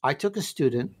 I took a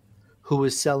student who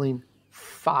was selling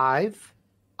 5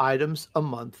 items a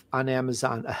month on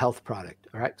Amazon, a health product.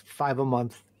 All right, 5 a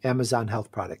month, Amazon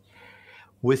health product.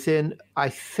 Within, I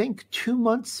think, 2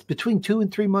 months, between 2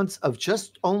 and 3 months of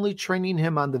just only training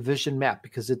him on the vision map,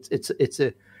 because it's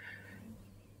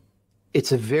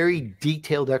a very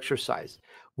detailed exercise.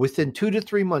 Within 2 to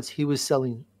 3 months, he was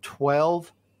selling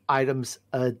 12 items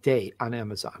a day on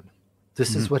Amazon.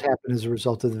 This is what happened as a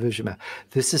result of the vision map.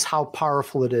 This is how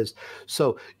powerful it is.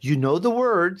 So you know the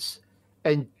words,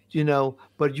 and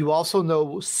but you also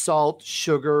know salt,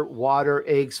 sugar, water,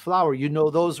 eggs, flour. You know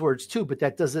those words too, but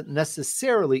that doesn't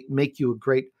necessarily make you a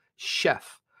great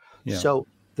chef. Yeah. So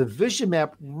the vision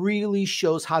map really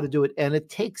shows how to do it, and it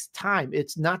takes time.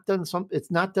 It's not done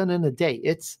in a day.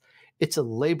 It's a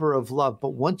labor of love, but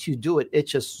once you do it, it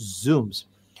just zooms.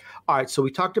 All right, so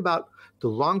we talked about the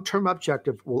long-term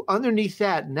objective. Well, underneath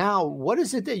that, now what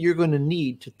is it that you're going to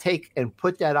need to take and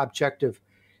put that objective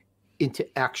into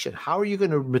action? How are you going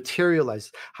to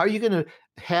materialize? How are you going to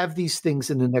have these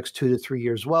things in the next 2 to 3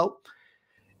 years? Well,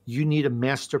 you need a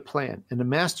master plan. And a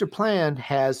master plan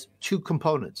has 2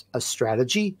 components, a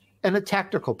strategy and a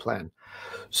tactical plan.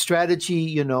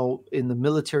 Strategy, in the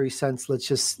military sense, let's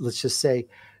just say,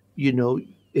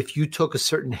 if you took a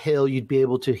certain hill, you'd be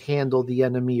able to handle the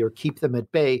enemy or keep them at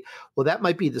bay. Well, that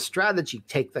might be the strategy,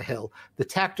 take the hill. The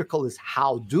tactical is,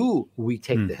 how do we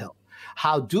take the hill?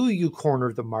 How do you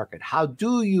corner the market? How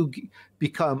do you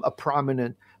become a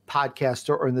prominent podcaster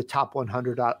or in the top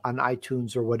 100 on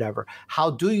iTunes or whatever?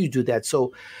 How do you do that?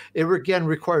 So it, again,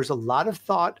 requires a lot of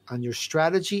thought on your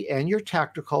strategy and your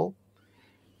tactical,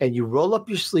 and you roll up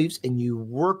your sleeves and you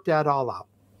work that all out.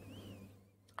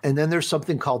 And then there's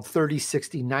something called 30,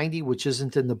 60, 90, which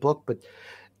isn't in the book, but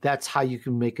that's how you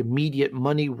can make immediate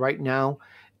money right now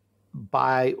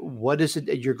by what is it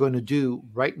that you're going to do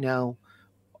right now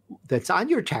that's on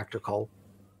your tactical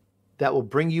that will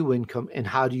bring you income, and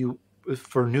how do you,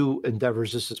 for new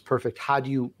endeavors, this is perfect. How do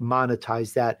you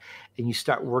monetize that? And you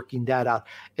start working that out.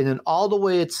 And then all the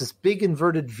way, it's this big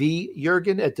inverted V,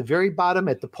 Jürgen, at the very bottom,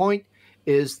 at the point,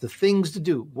 is the things to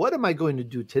do. What am I going to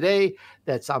do today?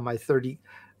 That's on my 30,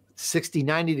 60,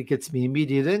 90 that gets me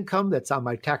immediate income. That's on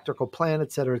my tactical plan,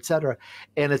 et cetera, et cetera.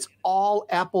 And it's all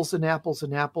apples and apples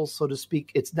and apples, so to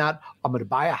speak. It's not, I'm going to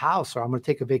buy a house or I'm going to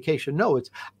take a vacation. No, it's,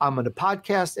 I'm going to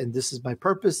podcast and this is my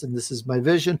purpose and this is my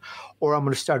vision, or I'm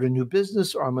going to start a new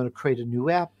business, or I'm going to create a new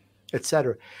app, et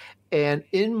cetera. And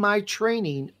in my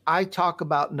training, I talk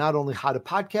about not only how to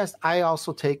podcast, I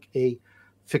also take a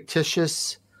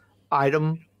fictitious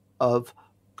item of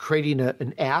creating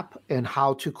an app and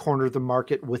how to corner the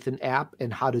market with an app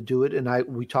and how to do it. And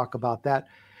we talk about that.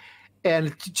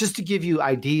 And just to give you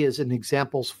ideas and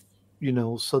examples,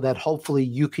 so that hopefully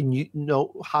you can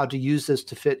know how to use this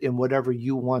to fit in whatever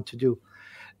you want to do.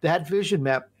 That vision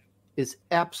map is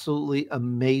absolutely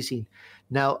amazing.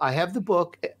 Now, I have the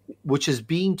book, which is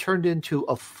being turned into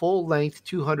a full-length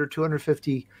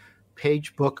 250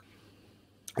 page book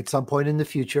at some point in the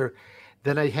future.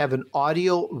 Then I have an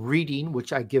audio reading,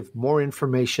 which I give more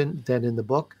information than in the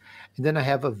book. And then I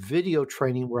have a video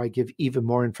training where I give even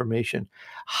more information.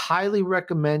 Highly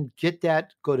recommend, get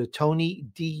that. Go to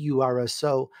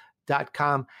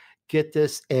TonyDurso.com, get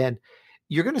this, and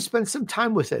you're going to spend some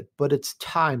time with it, but it's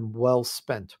time well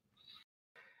spent.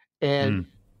 And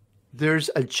there's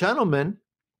a gentleman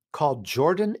called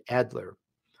Jordan Adler.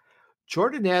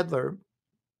 Jordan Adler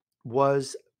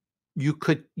was, you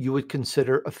would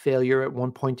consider a failure at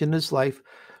one point in his life.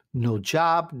 No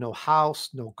job, no house,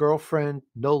 no girlfriend,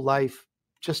 no life,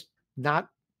 just not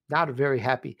very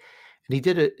happy. And he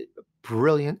did a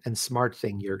brilliant and smart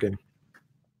thing, Jürgen.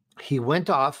 He went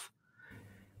off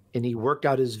and he worked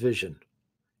out his vision,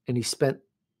 and he spent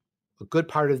a good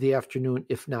part of the afternoon,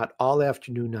 if not all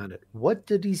afternoon, on it. What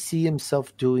did he see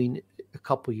himself doing a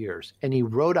couple years? And he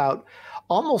wrote out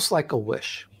almost like a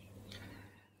wish.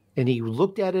 And he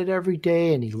looked at it every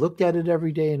day, and he looked at it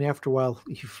every day, and after a while,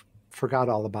 he forgot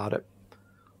all about it.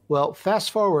 Well,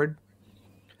 fast forward,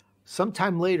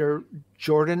 sometime later,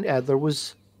 Jordan Adler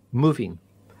was moving.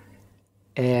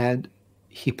 And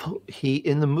he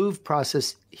in the move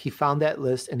process, he found that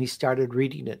list, and he started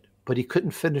reading it. But he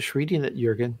couldn't finish reading it,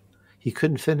 Jürgen. He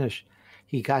couldn't finish.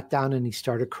 He got down and he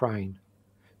started crying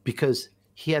because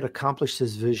he had accomplished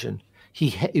his vision.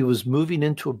 He was moving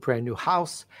into a brand new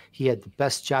house. He had the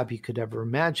best job he could ever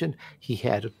imagine. He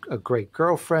had a great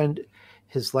girlfriend.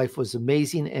 His life was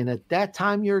amazing. And at that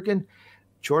time, Jürgen,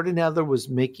 Jordan Adler was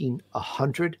making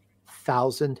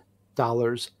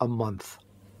 $100,000 a month.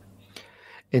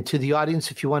 And to the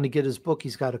audience, if you want to get his book,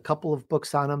 he's got a couple of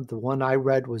books on him. The one I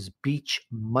read was Beach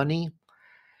Money.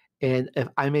 And if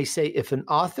I may say, if an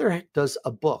author does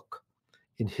a book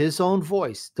in his own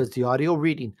voice, does the audio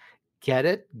reading, get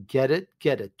it.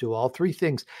 Do all three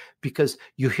things, because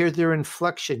you hear their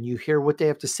inflection. You hear what they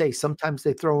have to say. Sometimes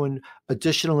they throw in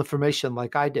additional information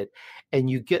like I did, and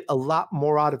you get a lot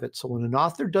more out of it. So when an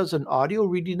author does an audio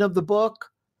reading of the book,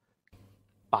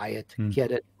 buy it,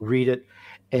 get it, read it,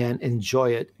 and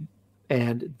enjoy it.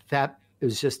 And that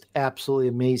is just absolutely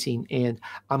amazing. And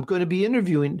I'm going to be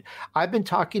interviewing. I've been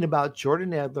talking about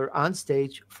Jordan Adler on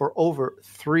stage for over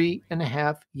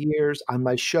 3.5 years on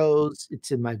my shows.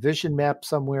 It's in my vision map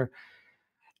somewhere.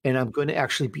 And I'm going to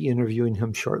actually be interviewing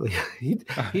him shortly. He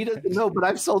doesn't know, but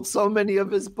I've sold so many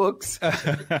of his books.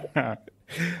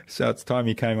 So it's time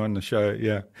he came on the show.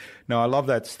 Yeah. No, I love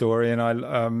that story. And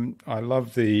I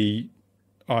love the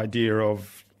idea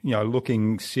of,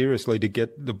 looking seriously to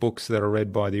get the books that are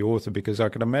read by the author, because I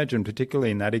can imagine,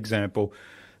 particularly in that example,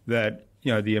 that,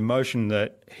 the emotion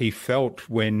that he felt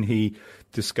when he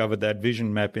discovered that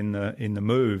vision map in the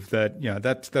move, that,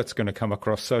 that's going to come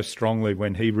across so strongly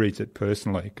when he reads it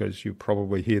personally, because you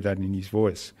probably hear that in his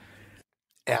voice.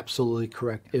 Absolutely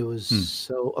correct. It was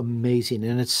so amazing.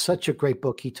 And it's such a great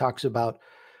book. He talks about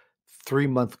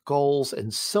 3-month goals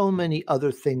and so many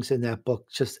other things in that book.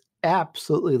 Just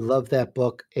absolutely love that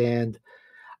book, and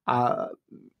I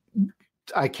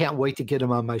can't wait to get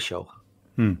him on my show.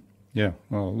 Yeah,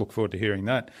 well, I look forward to hearing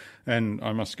that, and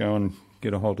I must go and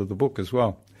get a hold of the book as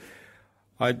well.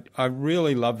 I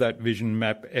really love that vision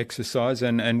map exercise,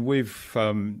 and we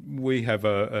have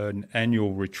an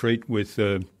annual retreat with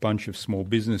a bunch of small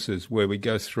businesses where we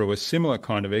go through a similar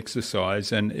kind of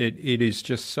exercise, and it is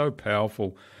just so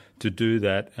powerful to do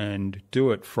that and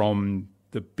do it from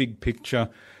the big picture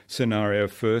scenario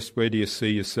first. Where do you see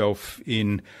yourself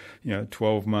in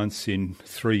 12 months, in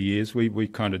 3 years? We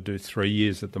kind of do 3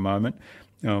 years at the moment,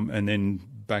 and then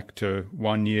back to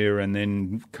 1 year, and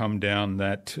then come down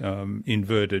that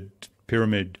inverted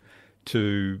pyramid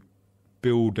to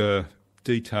build a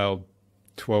detailed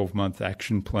 12-month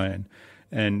action plan.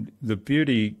 And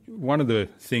one of the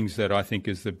things that I think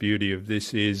is the beauty of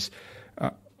this is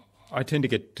I tend to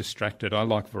get distracted. I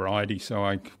like variety, so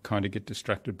I kind of get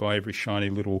distracted by every shiny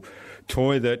little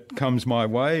toy that comes my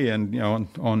way. And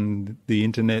on the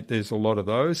internet, there's a lot of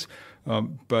those.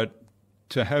 But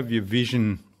to have your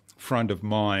vision front of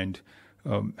mind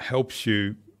helps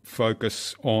you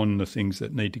focus on the things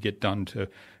that need to get done to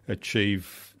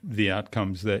achieve the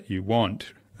outcomes that you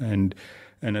want. And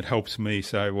it helps me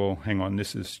say, well, hang on,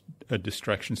 this is a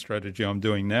distraction strategy I'm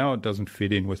doing now. It doesn't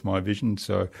fit in with my vision,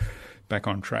 so back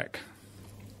on track.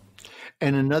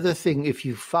 And another thing, if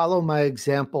you follow my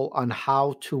example on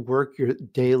how to work your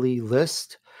daily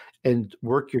list and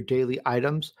work your daily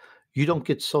items, you don't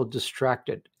get so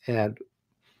distracted. And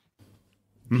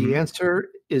the answer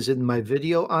is in my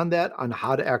video on that, on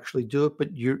how to actually do it.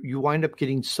 But you wind up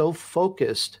getting so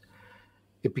focused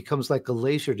it becomes like a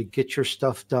laser to get your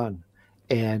stuff done.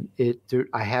 And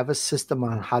I have a system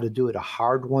on how to do it, a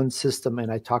hard-won system,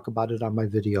 and I talk about it on my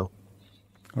video.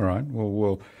 All right.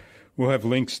 Well, we'll have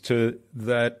links to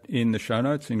that in the show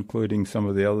notes, including some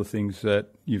of the other things that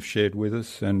you've shared with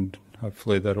us, and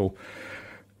hopefully that'll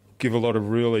give a lot of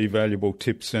really valuable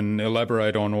tips and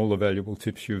elaborate on all the valuable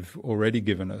tips you've already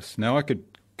given us. Now, I could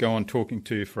go on talking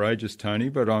to you for ages, Tony,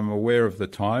 but I'm aware of the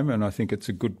time, and I think it's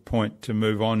a good point to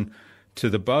move on to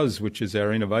the Buzz, which is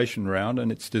our innovation round,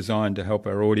 and it's designed to help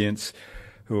our audience,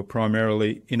 who are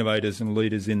primarily innovators and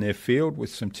leaders in their field, with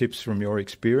some tips from your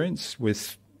experience,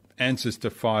 with answers to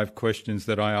 5 questions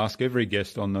that I ask every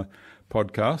guest on the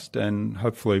podcast. And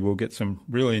hopefully we'll get some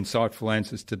really insightful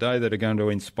answers today that are going to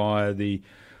inspire the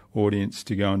audience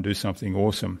to go and do something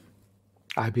awesome.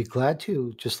 I'd be glad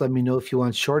to. Just let me know if you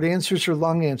want short answers or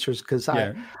long answers, because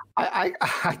I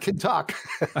can talk.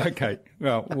 Okay.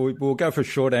 Well, we'll go for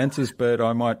short answers, but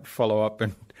I might follow up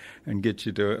and get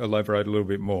you to elaborate a little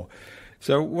bit more.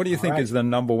 So what do you think is the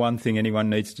number one thing anyone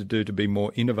needs to do to be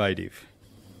more innovative?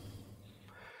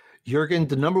 Jürgen,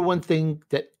 the number one thing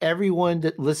that everyone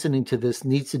that listening to this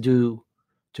needs to do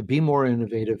to be more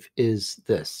innovative is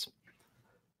this.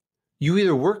 You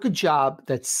either work a job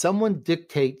that someone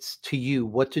dictates to you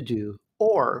what to do,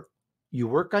 or you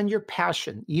work on your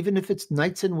passion, even if it's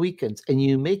nights and weekends, and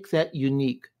you make that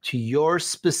unique to your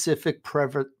specific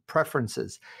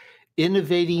preferences.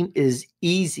 Innovating is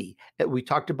easy. We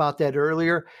talked about that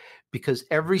earlier, because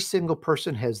every single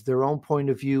person has their own point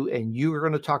of view, and you are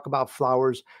going to talk about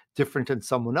flowers different than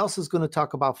someone else is going to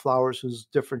talk about flowers who's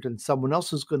different than someone else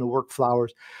who's going to work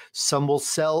flowers. Some will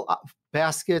sell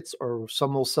baskets, or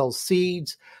some will sell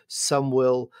seeds. Some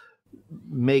will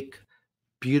make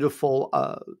beautiful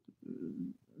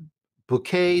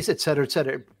bouquets, et cetera,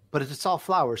 but it's all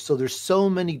flowers. So there's so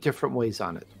many different ways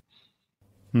on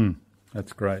it.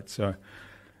 That's great. So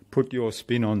put your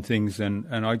spin on things, and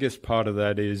I guess part of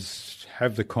that is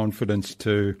have the confidence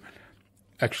to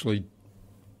actually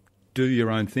do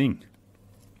your own thing.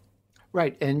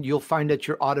 Right. And you'll find that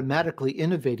you're automatically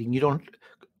innovating. You don't,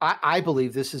 I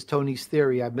believe this is Tony's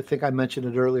theory. I think I mentioned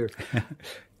it earlier.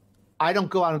 I don't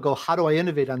go out and go, how do I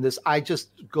innovate on this? I just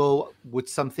go with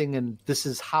something, and this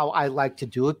is how I like to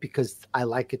do it because I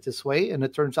like it this way. And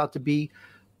it turns out to be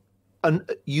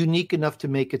unique enough to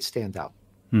make it stand out.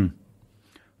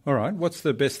 All right. What's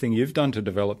the best thing you've done to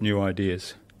develop new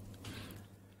ideas?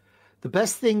 The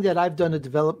best thing that I've done to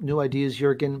develop new ideas,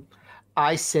 Jürgen,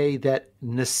 I say that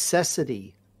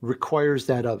necessity requires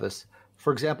that of us.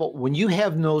 For example, when you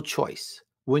have no choice,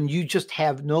 when you just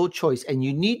have no choice and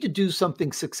you need to do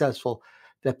something successful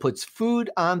that puts food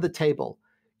on the table,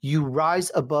 you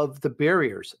rise above the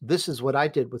barriers. This is what I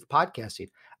did with podcasting.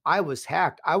 I was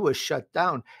hacked. I was shut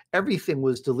down. Everything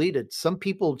was deleted. Some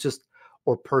people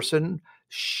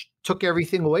took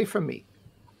everything away from me.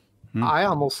 I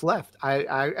almost left.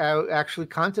 I actually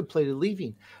contemplated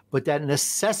leaving, but that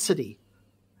necessity,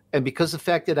 and because the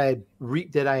fact that I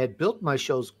had built my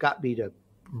shows, got me to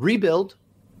rebuild,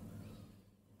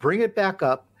 bring it back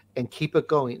up, and keep it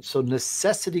going. So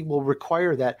necessity will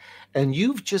require that, and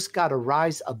you've just got to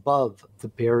rise above the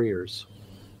barriers.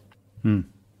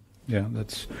 Yeah,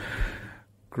 that's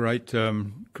great.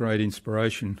 Great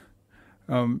inspiration.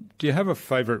 Do you have a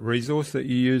favorite resource that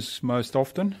you use most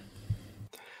often?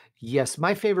 Yes,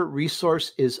 my favorite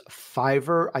resource is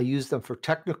Fiverr. I use them for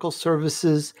technical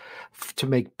services, to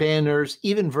make banners,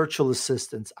 even virtual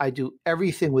assistants. I do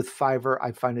everything with Fiverr.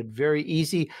 I find it very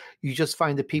easy. You just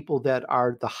find the people that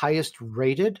are the highest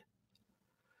rated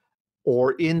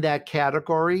or in that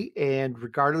category, and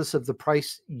regardless of the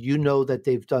price, you know that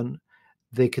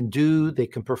they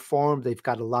can perform, they've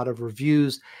got a lot of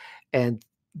reviews, and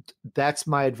that's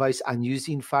my advice on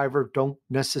using Fiverr. Don't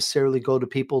necessarily go to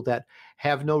people that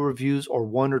have no reviews or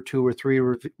 1 or 2 or 3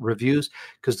 reviews,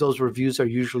 because those reviews are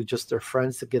usually just their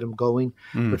friends to get them going.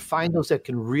 But find those that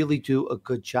can really do a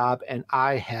good job. And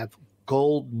I have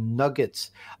gold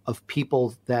nuggets of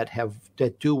people that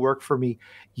do work for me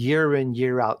year in,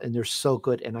 year out, and they're so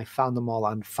good. And I found them all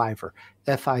on Fiverr,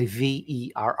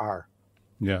 Fiverr.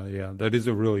 Yeah, that is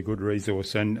a really good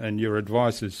resource, and your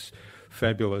advice is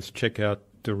fabulous. Check out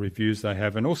the reviews they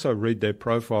have, and also read their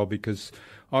profile, because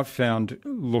I've found,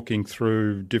 looking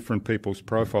through different people's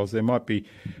profiles, there might be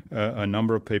a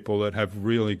number of people that have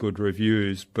really good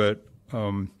reviews, but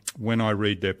when I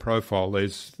read their profile,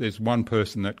 there's one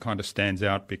person that kind of stands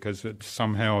out, because it's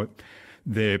somehow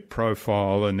their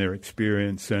profile and their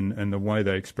experience and the way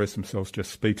they express themselves just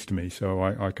speaks to me, so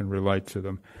I can relate to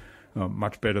them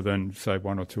much better than, say,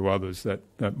 1 or 2 others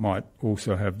that might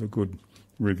also have the good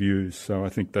reviews. So I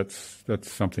think that's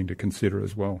something to consider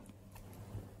as well.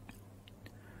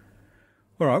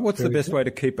 All right. What's the best way to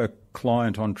keep a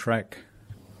client on track?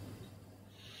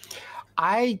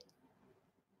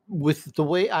 With the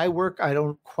way I work, I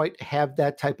don't quite have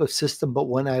that type of system. But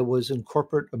when I was in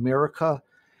corporate America,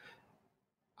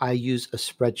 I use a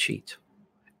spreadsheet.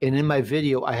 And in my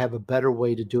video, I have a better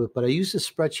way to do it. But I use a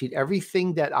spreadsheet.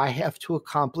 Everything that I have to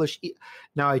accomplish.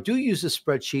 Now, I do use a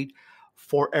spreadsheet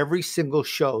for every single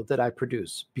show that I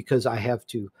produce, because I have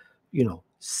to,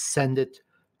 send it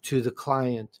to the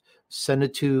client, send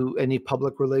it to any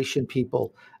public relation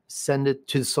people, send it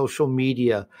to social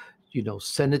media,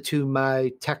 send it to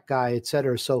my tech guy, et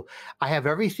cetera. So I have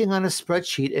everything on a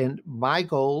spreadsheet, and my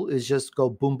goal is just go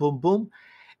boom, boom, boom.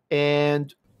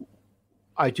 And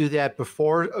I do that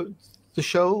before the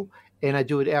show, and I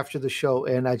do it after the show.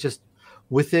 And I just,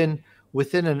 within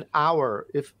an hour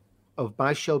of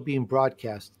my show being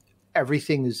broadcast,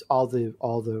 everything is, all the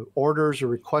orders or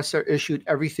requests are issued,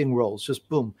 everything rolls, just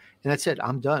boom. And that's it.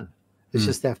 I'm done. It's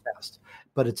just that fast.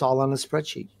 But it's all on a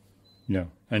spreadsheet. Yeah.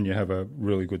 And you have a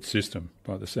really good system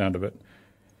by the sound of it.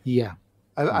 Yeah.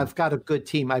 I've got a good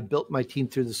team. I built my team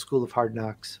through the School of Hard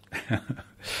Knocks.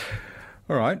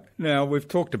 All right. Now, we've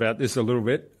talked about this a little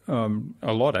bit,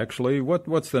 a lot actually.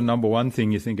 What's the number one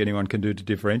thing you think anyone can do to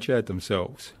differentiate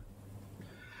themselves?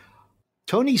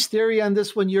 Tony's theory on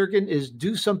this one, Jürgen, is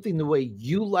do something the way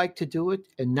you like to do it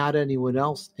and not anyone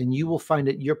else, and you will find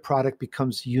that your product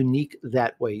becomes unique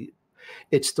that way.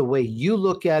 It's the way you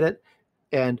look at it,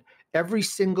 and every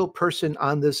single person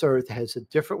on this earth has a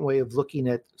different way of looking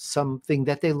at something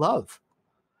that they love.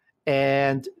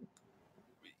 And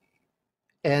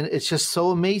it's just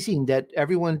so amazing that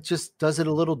everyone just does it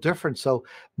a little different. So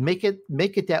make it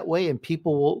that way, and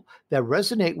people that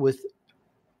resonate with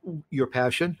your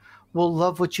passion will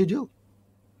love what you do.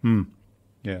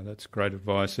 Yeah, that's great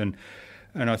advice. And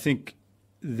I think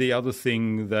the other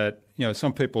thing that,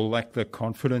 some people lack the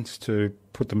confidence to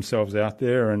put themselves out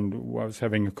there. And I was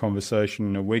having a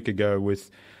conversation a week ago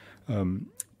with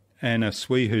Anna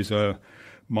Swee, who's a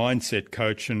mindset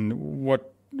coach, and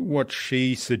what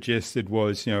she suggested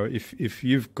was, if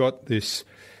you've got this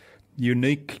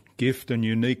unique gift and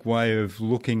unique way of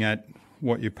looking at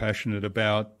what you're passionate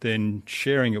about, then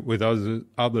sharing it with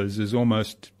others is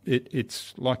almost,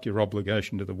 it's like your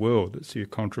obligation to the world. It's your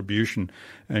contribution,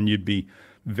 and you'd be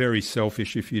very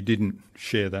selfish if you didn't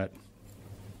share that.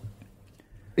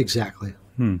 Exactly.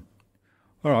 All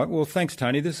right. Well, thanks,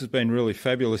 Tony. This has been really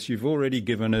fabulous. You've already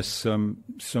given us some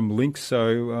links.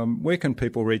 So where can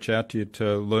people reach out to you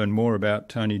to learn more about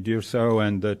Tony Durso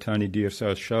and the Tony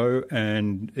Durso Show,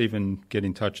 and even get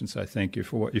in touch and say thank you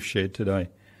for what you've shared today?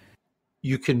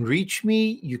 You can reach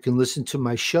me. You can listen to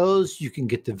my shows. You can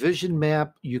get the vision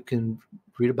map. You can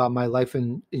read about my life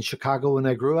in Chicago when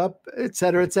I grew up, et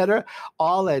cetera,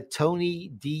 all at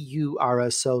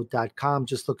TonyDurso.com.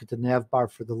 Just look at the nav bar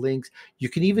for the links. You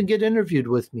can even get interviewed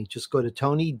with me. Just go to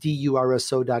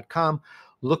TonyDurso.com.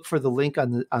 Look for the link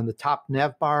on the top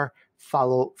nav bar.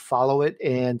 Follow it,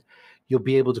 and you'll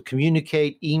be able to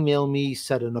communicate, email me,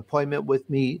 set an appointment with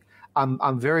me.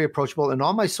 I'm very approachable, and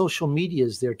all my social media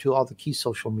is there too, all the key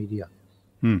social media.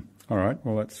 All right.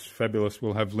 Well, that's fabulous.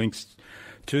 We'll have links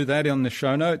to that on the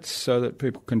show notes so that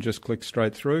people can just click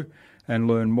straight through and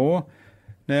learn more.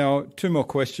 Now, two more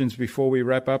questions before we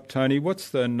wrap up, Tony. What's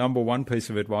the number one piece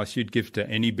of advice you'd give to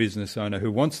any business owner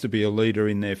who wants to be a leader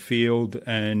in their field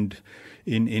and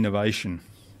in innovation?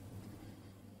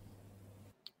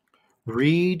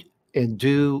 Read and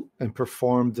do and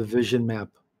perform the vision map.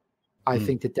 I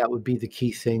think that would be the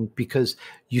key thing, because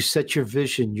you set your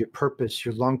vision, your purpose,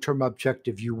 your long-term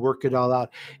objective, you work it all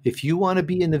out. If you want to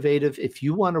be innovative, if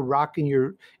you want to rock in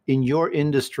your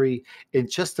industry in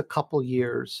just a couple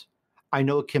years, I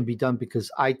know it can be done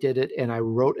because I did it, and I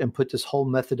wrote and put this whole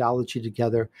methodology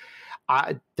together.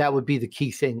 That would be the key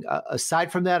thing.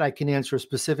 Aside from that, I can answer a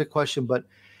specific question, but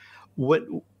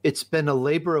it's been a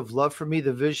labor of love for me,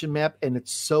 the vision map, and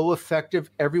it's so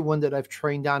effective. Everyone that I've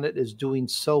trained on it is doing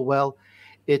so well.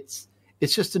 It's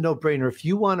just a no-brainer. If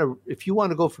you want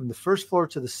to go from the first floor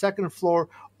to the second floor,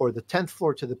 or the 10th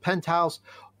floor to the penthouse,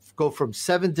 go from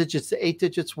 7 digits to 8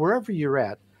 digits, wherever you're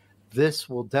at, this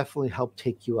will definitely help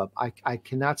take you up. I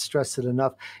cannot stress it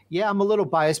enough. Yeah, I'm a little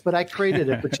biased, but I created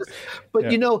it.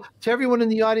 But yeah. To everyone in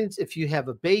the audience, if you have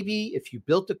a baby, if you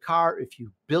built a car, if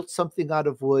you built something out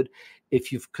of wood,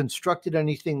 if you've constructed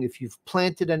anything, if you've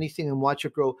planted anything and watch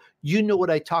it grow, you know what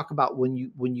I talk about. When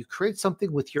you create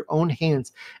something with your own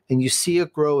hands and you see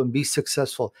it grow and be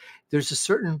successful, there's a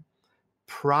certain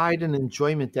pride and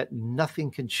enjoyment that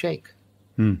nothing can shake.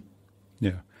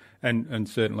 Yeah. And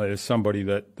certainly as somebody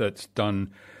that's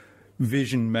done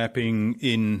vision mapping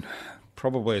in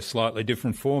probably a slightly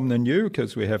different form than you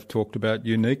because we have talked about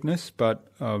uniqueness, but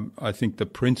I think the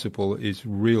principle is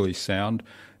really sound.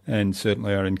 And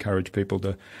certainly I encourage people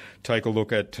to take a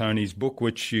look at Tony's book,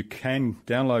 which you can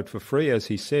download for free, as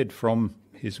he said, from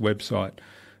his website.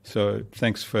 So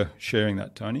thanks for sharing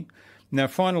that, Tony. Now,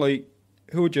 finally,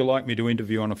 who would you like me to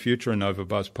interview on a future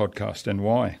InnovaBuzz podcast and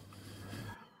why?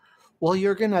 Well,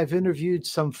 Jürgen, I've interviewed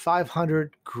some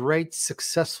 500 great,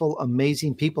 successful,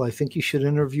 amazing people. I think you should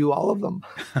interview all of them.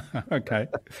 Okay.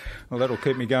 Well, that'll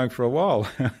keep me going for a while.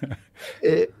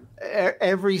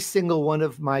 Every single one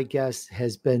of my guests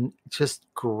has been just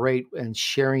great and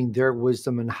sharing their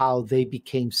wisdom and how they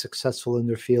became successful in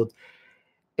their field.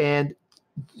 And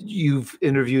you've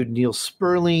interviewed Neil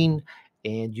Sperling,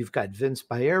 and you've got Vince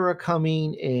Baera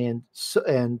coming,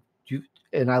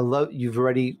 and I love you've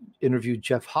already interviewed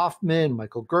Jeff Hoffman,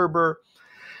 Michael Gerber.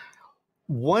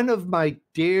 One of my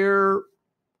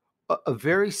a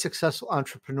very successful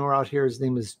entrepreneur out here, his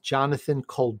name is Jonathan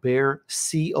Colbert,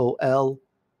 Colbert.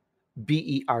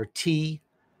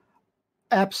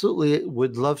 Absolutely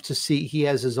would love to see. He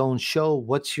has his own show,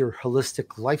 What's Your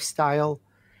Holistic Lifestyle?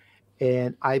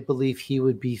 And I believe he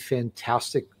would be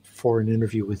fantastic for an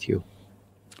interview with you.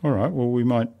 All right. Well, we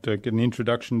might get an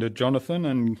introduction to Jonathan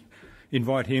and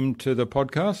invite him to the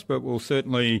podcast, but we'll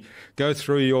certainly go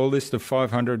through your list of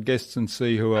 500 guests and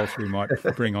see who else we might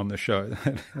bring on the show.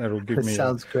 That'll give me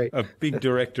a big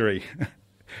directory.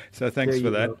 So thanks for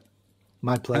that. Go.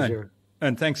 My pleasure.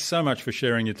 And thanks so much for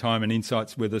sharing your time and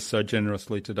insights with us so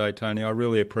generously today, Tony. I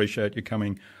really appreciate you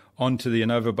coming onto the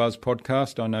InnovaBuzz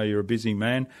podcast. I know you're a busy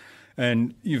man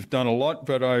and you've done a lot,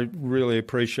 but I really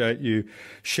appreciate you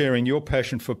sharing your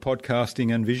passion for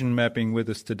podcasting and vision mapping with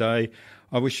us today.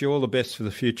 I wish you all the best for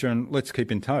the future, and let's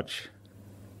keep in touch.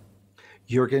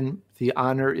 Jürgen, the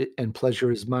honor and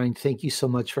pleasure is mine. Thank you so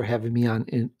much for having me on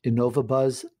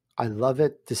InnovaBuzz. I love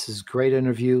it. This is a great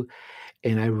interview,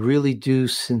 and I really do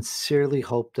sincerely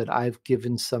hope that I've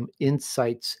given some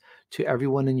insights to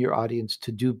everyone in your audience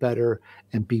to do better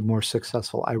and be more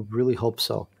successful. I really hope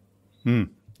so.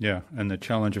 Yeah, and the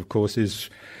challenge, of course, is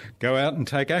go out and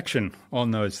take action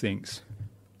on those things.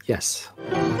 Yes.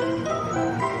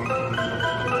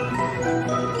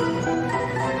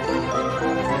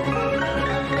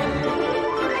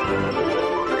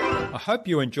 I hope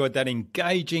you enjoyed that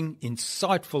engaging,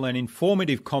 insightful and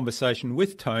informative conversation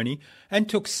with Tony and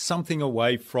took something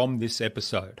away from this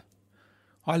episode.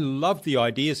 I love the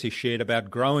ideas he shared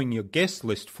about growing your guest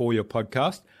list for your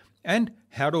podcast and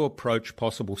how to approach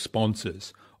possible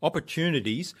sponsors,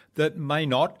 opportunities that may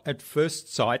not at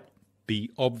first sight be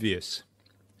obvious.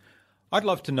 I'd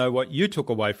love to know what you took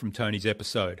away from Tony's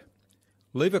episode.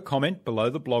 Leave a comment below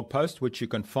the blog post, which you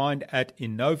can find at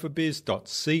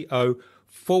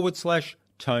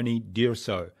innovabiz.co/Tony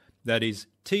Durso. That is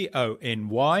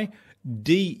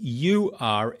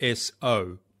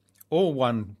TonyDurso. All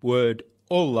one word,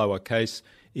 all lowercase,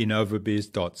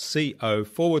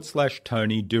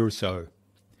 innovabiz.co/Tony Durso.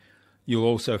 You'll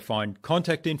also find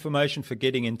contact information for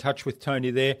getting in touch with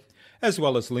Tony there, as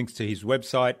well as links to his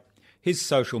website, his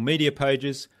social media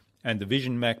pages, and the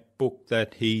Vision Map book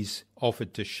that he's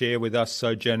offered to share with us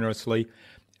so generously,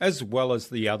 as well as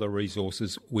the other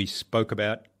resources we spoke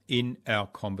about in our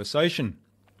conversation.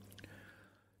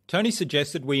 Tony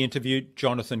suggested we interview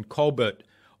Jonathan Colbert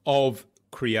of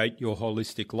Create Your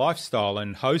Holistic Lifestyle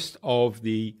and host of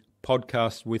the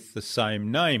podcast with the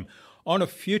same name on a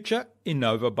future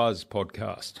InnovaBuzz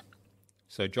podcast.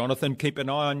 So, Jonathan, keep an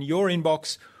eye on your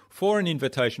inbox for an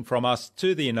invitation from us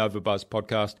to the InnovaBuzz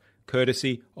podcast,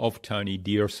 courtesy of Tony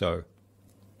Durso.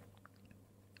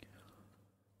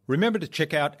 Remember to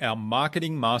check out our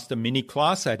Marketing Master mini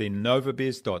class at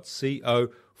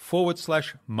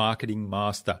innovabiz.co/Marketing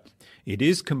Master. It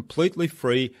is completely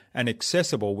free and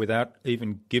accessible without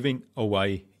even giving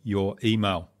away your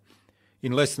email.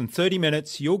 In less than 30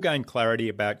 minutes, you'll gain clarity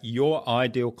about your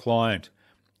ideal client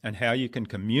and how you can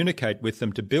communicate with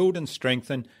them to build and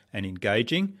strengthen an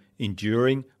engaging,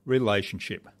 enduring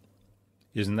relationship.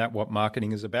 Isn't that what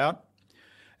marketing is about?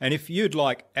 And if you'd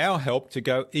like our help to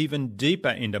go even deeper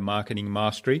into marketing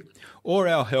mastery or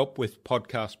our help with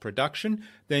podcast production,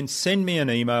 then send me an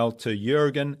email to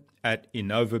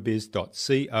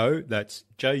Jürgen@innovabiz.co, that's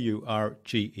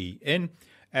Jurgen,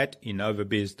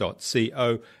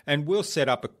 @innovabiz.co, and we'll set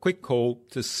up a quick call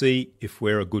to see if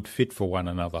we're a good fit for one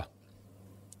another.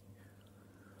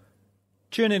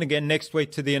 Tune in again next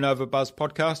week to the InnovaBuzz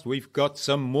podcast. We've got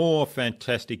some more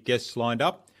fantastic guests lined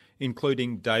up,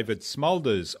 including David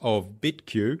Smulders of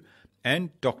BitQ and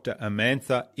Dr.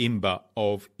 Amantha Imber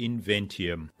of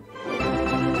Inventium.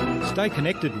 Stay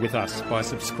connected with us by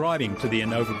subscribing to the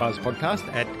InnovaBuzz podcast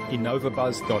at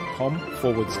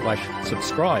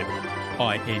innovabuzz.com/subscribe.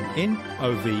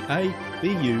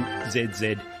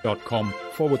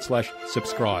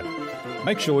 INNOVABUZZ.com/subscribe.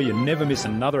 Make sure you never miss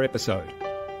another episode.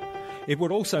 It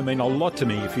would also mean a lot to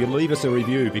me if you leave us a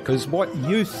review, because what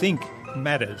you think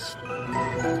matters.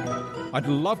 I'd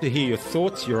love to hear your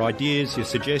thoughts, your ideas, your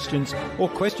suggestions, or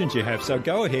questions you have, so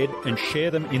go ahead and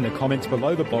share them in the comments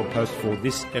below the blog post for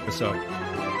this episode.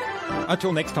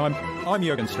 Until next time, I'm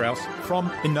Jürgen Strauss from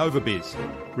InnovaBuzz.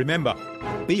 Remember,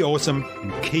 be awesome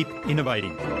and keep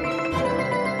innovating.